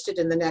was interested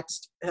in the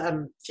next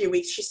few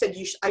weeks, she said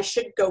I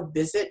should go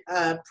visit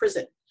a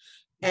prison,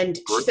 and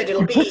she said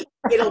it'll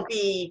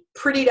be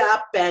prettied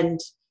up and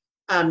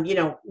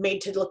made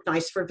to look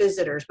nice for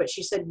visitors. But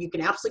she said you can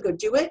absolutely go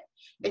do it,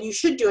 and you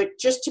should do it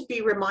just to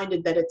be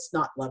reminded that it's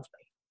not lovely.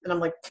 And I'm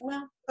like,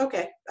 well,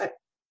 okay, I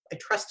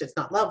trust it's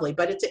not lovely,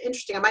 but it's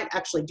interesting. I might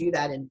actually do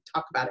that and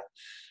talk about it.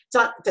 It's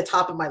not at the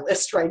top of my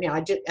list right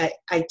now.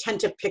 I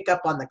tend to pick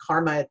up on the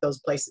karma at those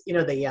places, the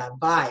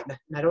vibe.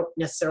 And I don't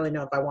necessarily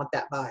know if I want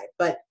that vibe,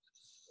 but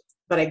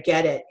I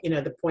get it.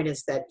 The point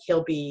is that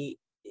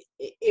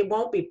it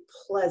won't be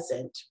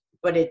pleasant,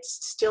 but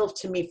it's still,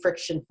 to me,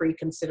 friction-free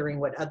considering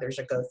what others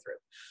are go through.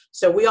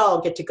 So we all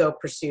get to go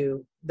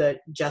pursue the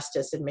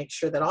justice and make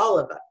sure that all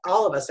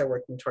of us are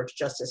working towards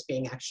justice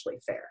being actually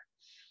fair,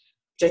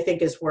 which I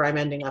think is where I'm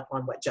ending up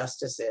on what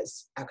justice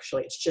is.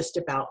 Actually, it's just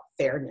about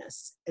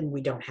fairness, and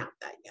we don't have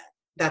that yet.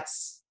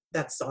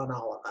 That's on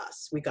all of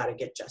us. We got to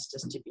get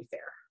justice to be fair.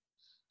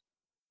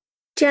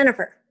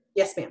 Jennifer.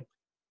 Yes, ma'am.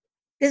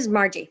 This is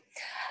Margie.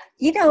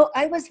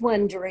 I was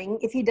wondering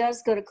if he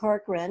does go to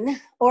Corcoran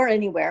or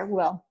anywhere,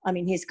 well, I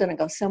mean, he's going to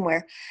go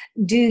somewhere.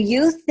 Do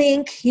you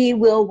think he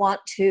will want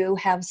to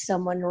have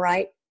someone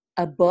write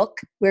a book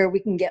where we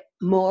can get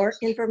more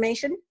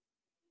information?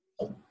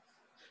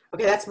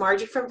 Okay, that's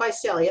Margie from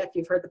Visalia. If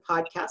you've heard the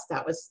podcast,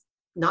 that was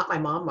not my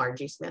mom,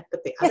 Margie Smith,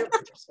 but the other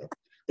Margie Smith.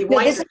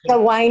 This is the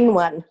wine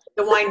one.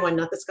 The wine one,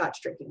 not the Scotch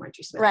drinking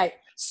Margie Smith. Right.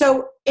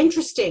 So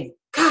interesting.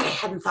 God, I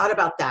hadn't thought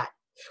about that.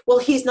 Well,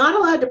 he's not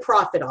allowed to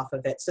profit off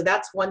of it. So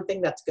that's one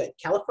thing that's good.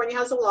 California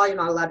has a law, you're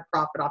not allowed to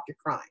profit off your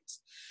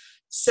crimes.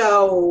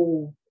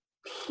 So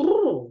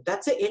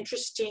that's an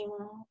interesting.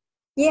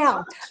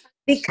 Yeah,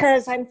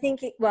 because I'm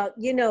thinking, well,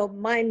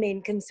 my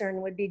main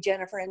concern would be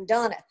Jennifer and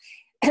Donna.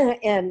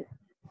 And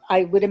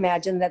I would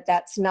imagine that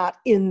that's not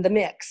in the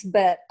mix,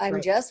 but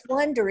I'm just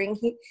wondering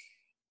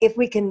if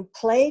we can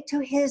play to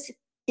his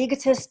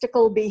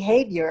egotistical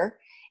behavior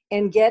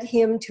and get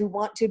him to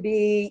want to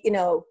be,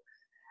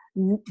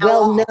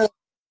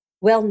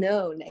 well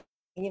known.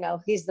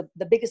 He's the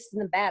biggest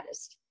and the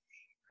baddest,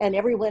 and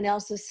everyone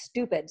else is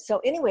stupid. So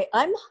anyway,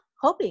 I'm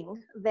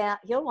hoping that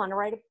he'll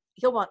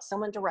want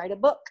someone to write a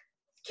book.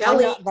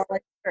 Kelly. I'm not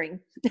volunteering.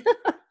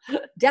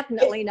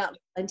 Definitely not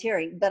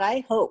volunteering, but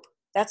I hope.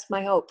 That's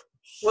my hope.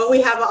 Well,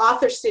 we have an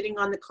author sitting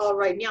on the call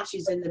right now.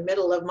 She's in the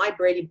middle of my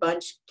Brady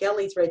Bunch.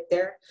 Kelly's right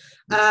there.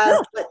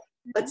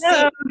 Let's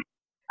see.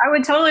 I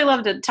would totally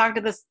love to talk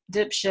to this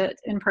dipshit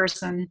in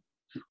person.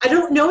 I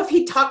don't know if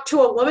he talked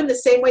to a woman the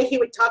same way he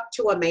would talk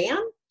to a man,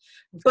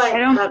 but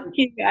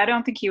I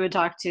don't think he would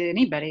talk to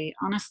anybody,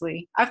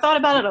 honestly. I've thought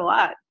about it a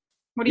lot.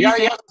 What do you think?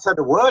 He hasn't said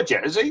a word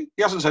yet, has he?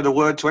 He hasn't said a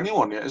word to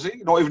anyone yet, has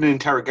he? Not even an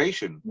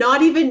interrogation.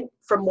 Not even,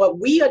 from what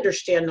we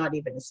understand, not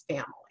even his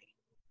family.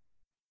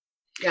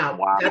 Yeah,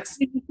 wow. He's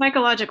a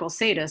psychological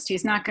sadist.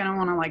 He's not going to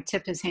want to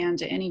tip his hand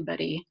to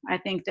anybody. I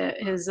think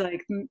that his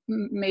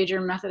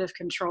major method of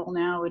control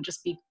now would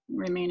just be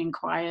remaining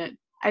quiet.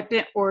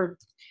 Or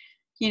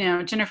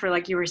Jennifer,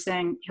 like you were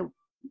saying,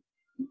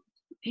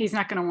 he's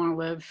not going to want to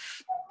live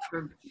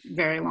for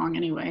very long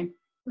anyway.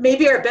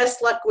 Maybe our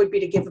best luck would be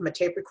to give him a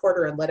tape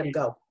recorder and let him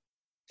go.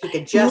 He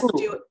could just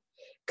do it,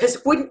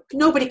 because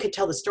nobody could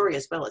tell the story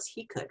as well as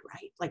he could,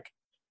 right?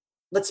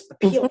 Let's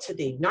appeal to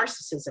the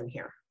narcissism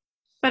here.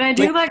 But I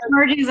do like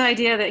Margie's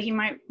idea that he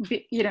might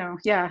be, a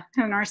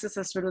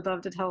narcissist would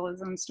love to tell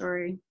his own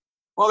story.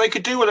 Well, they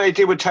could do what they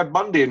did with Ted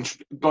Bundy and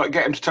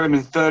get him to tell him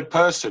in third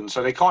person,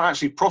 so they can't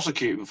actually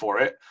prosecute him for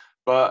it.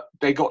 But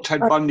they got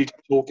Ted Bundy to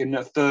talk in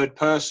a third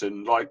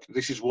person,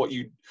 this is what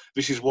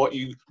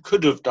you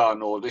could have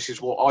done, or this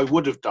is what I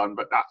would have done.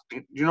 But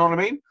you know what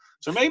I mean?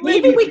 So maybe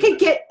we could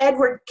get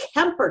Edward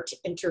Kemper to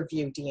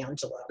interview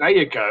D'Angelo. There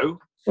you go.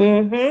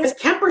 Because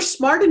Kemper's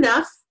smart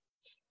enough,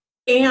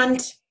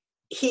 and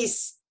he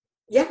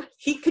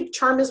could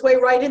charm his way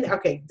right in there.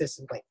 Okay, this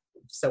is we're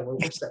so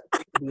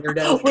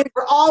weirdos.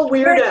 We're all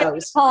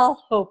weirdos. We're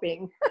all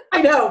hoping.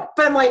 I know,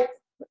 but I'm like,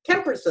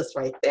 Kemper's just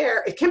right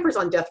there. Kemper's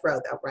on death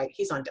row though, right?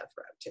 He's on death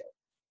row too.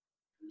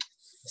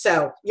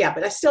 So yeah,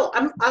 but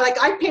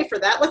I'd pay for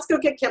that. Let's go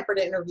get Kemper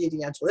to interview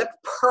D'Angelo. That's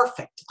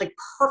perfect.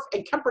 Perfect.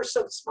 And Kemper's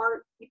so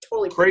smart. He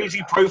totally crazy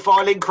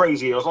profiling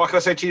crazy. It was like I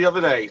said to you the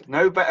other day.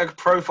 No better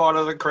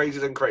profiler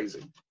than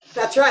crazy.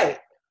 That's right.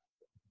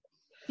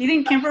 Do you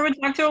think Kemper would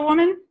talk to a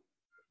woman?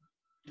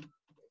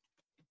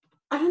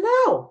 I don't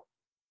know.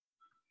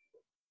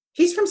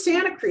 He's from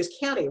Santa Cruz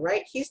County,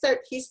 right? He's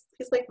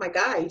like my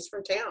guy. He's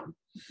from town.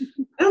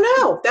 I don't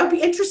know. That would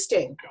be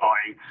interesting.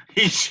 Guy.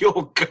 He's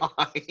your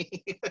guy.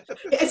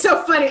 It's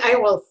so funny.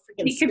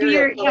 He could be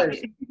your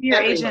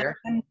agent.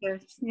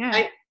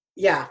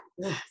 Yeah.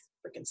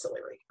 Freaking silly.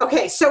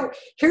 Okay, so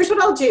here's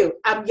what I'll do.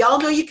 Y'all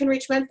know you can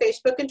reach me on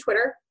Facebook and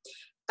Twitter.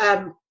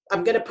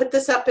 I'm going to put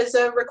this up as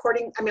a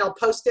recording. I'll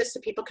post this so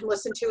people can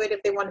listen to it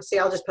if they want to see.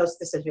 I'll just post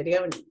this as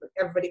video, and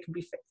everybody can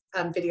be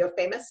video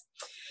famous.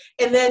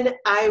 And then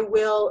I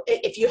will,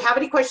 if you have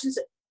any questions,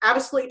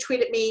 absolutely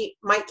tweet at me.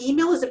 My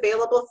email is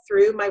available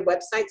through my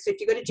website. So if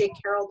you go to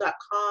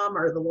jcarroll.com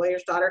or The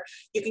Lawyer's Daughter,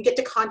 you can get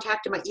to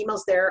contact, and my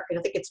email's there. And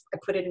I think I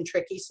put it in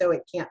tricky so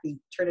it can't be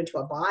turned into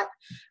a bot,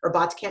 or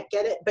bots can't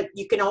get it. But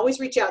you can always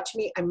reach out to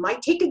me. I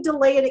might take a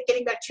delay in it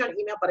getting back to you on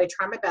email, but I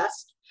try my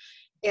best.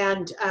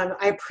 And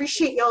I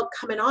appreciate y'all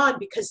coming on,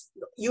 because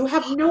you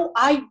have no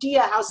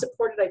idea how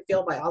supported I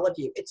feel by all of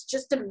you. It's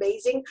just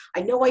amazing.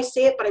 I know I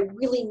say it, but I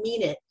really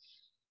mean it.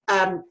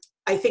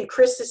 I think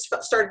Chris has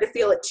started to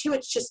feel it too.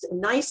 It's just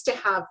nice to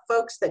have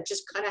folks that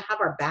just kind of have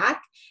our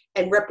back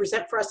and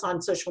represent for us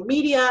on social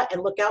media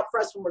and look out for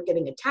us when we're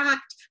getting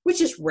attacked,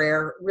 which is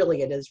rare.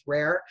 Really, it is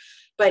rare.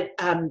 But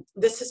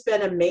this has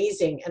been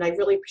amazing, and I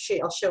really appreciate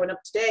y'all showing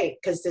up today,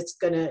 because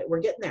we're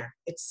getting there.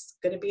 It's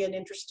gonna be an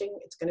interesting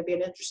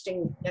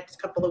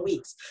next couple of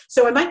weeks.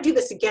 So I might do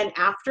this again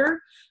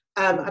after.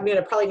 I'm going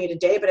to probably need a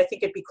day, but I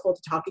think it'd be cool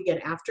to talk again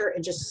after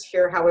and just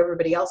hear how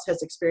everybody else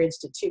has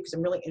experienced it too, because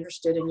I'm really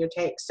interested in your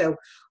take. So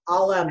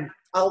I'll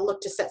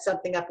look to set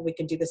something up, and we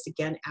can do this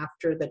again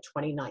after the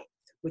 29th,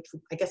 which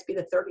would, I guess, be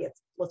the 30th.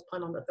 Let's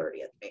plan on the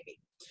 30th, maybe.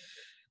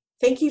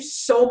 Thank you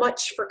so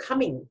much for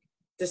coming.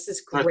 This is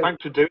great. No,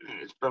 thanks for doing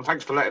it, and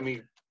thanks for letting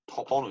me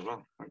hop on as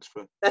well.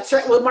 That's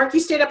right. Well, Mark, you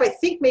stayed up, I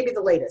think, maybe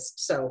the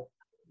latest. So.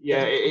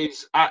 Yeah, it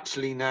is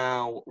actually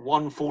now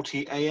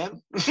 1:40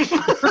 a.m.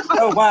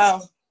 Oh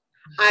wow.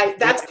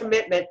 That's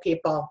commitment,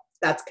 people.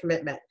 That's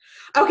commitment.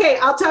 Okay,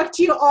 I'll talk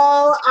to you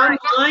all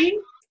online.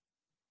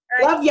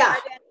 Right. Love ya.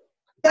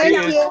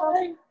 Thank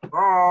you.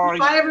 Bye.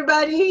 Bye,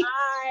 everybody.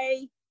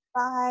 Bye.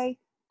 Bye.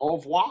 Au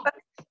revoir.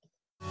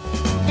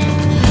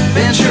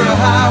 Ventura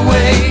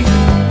Highway.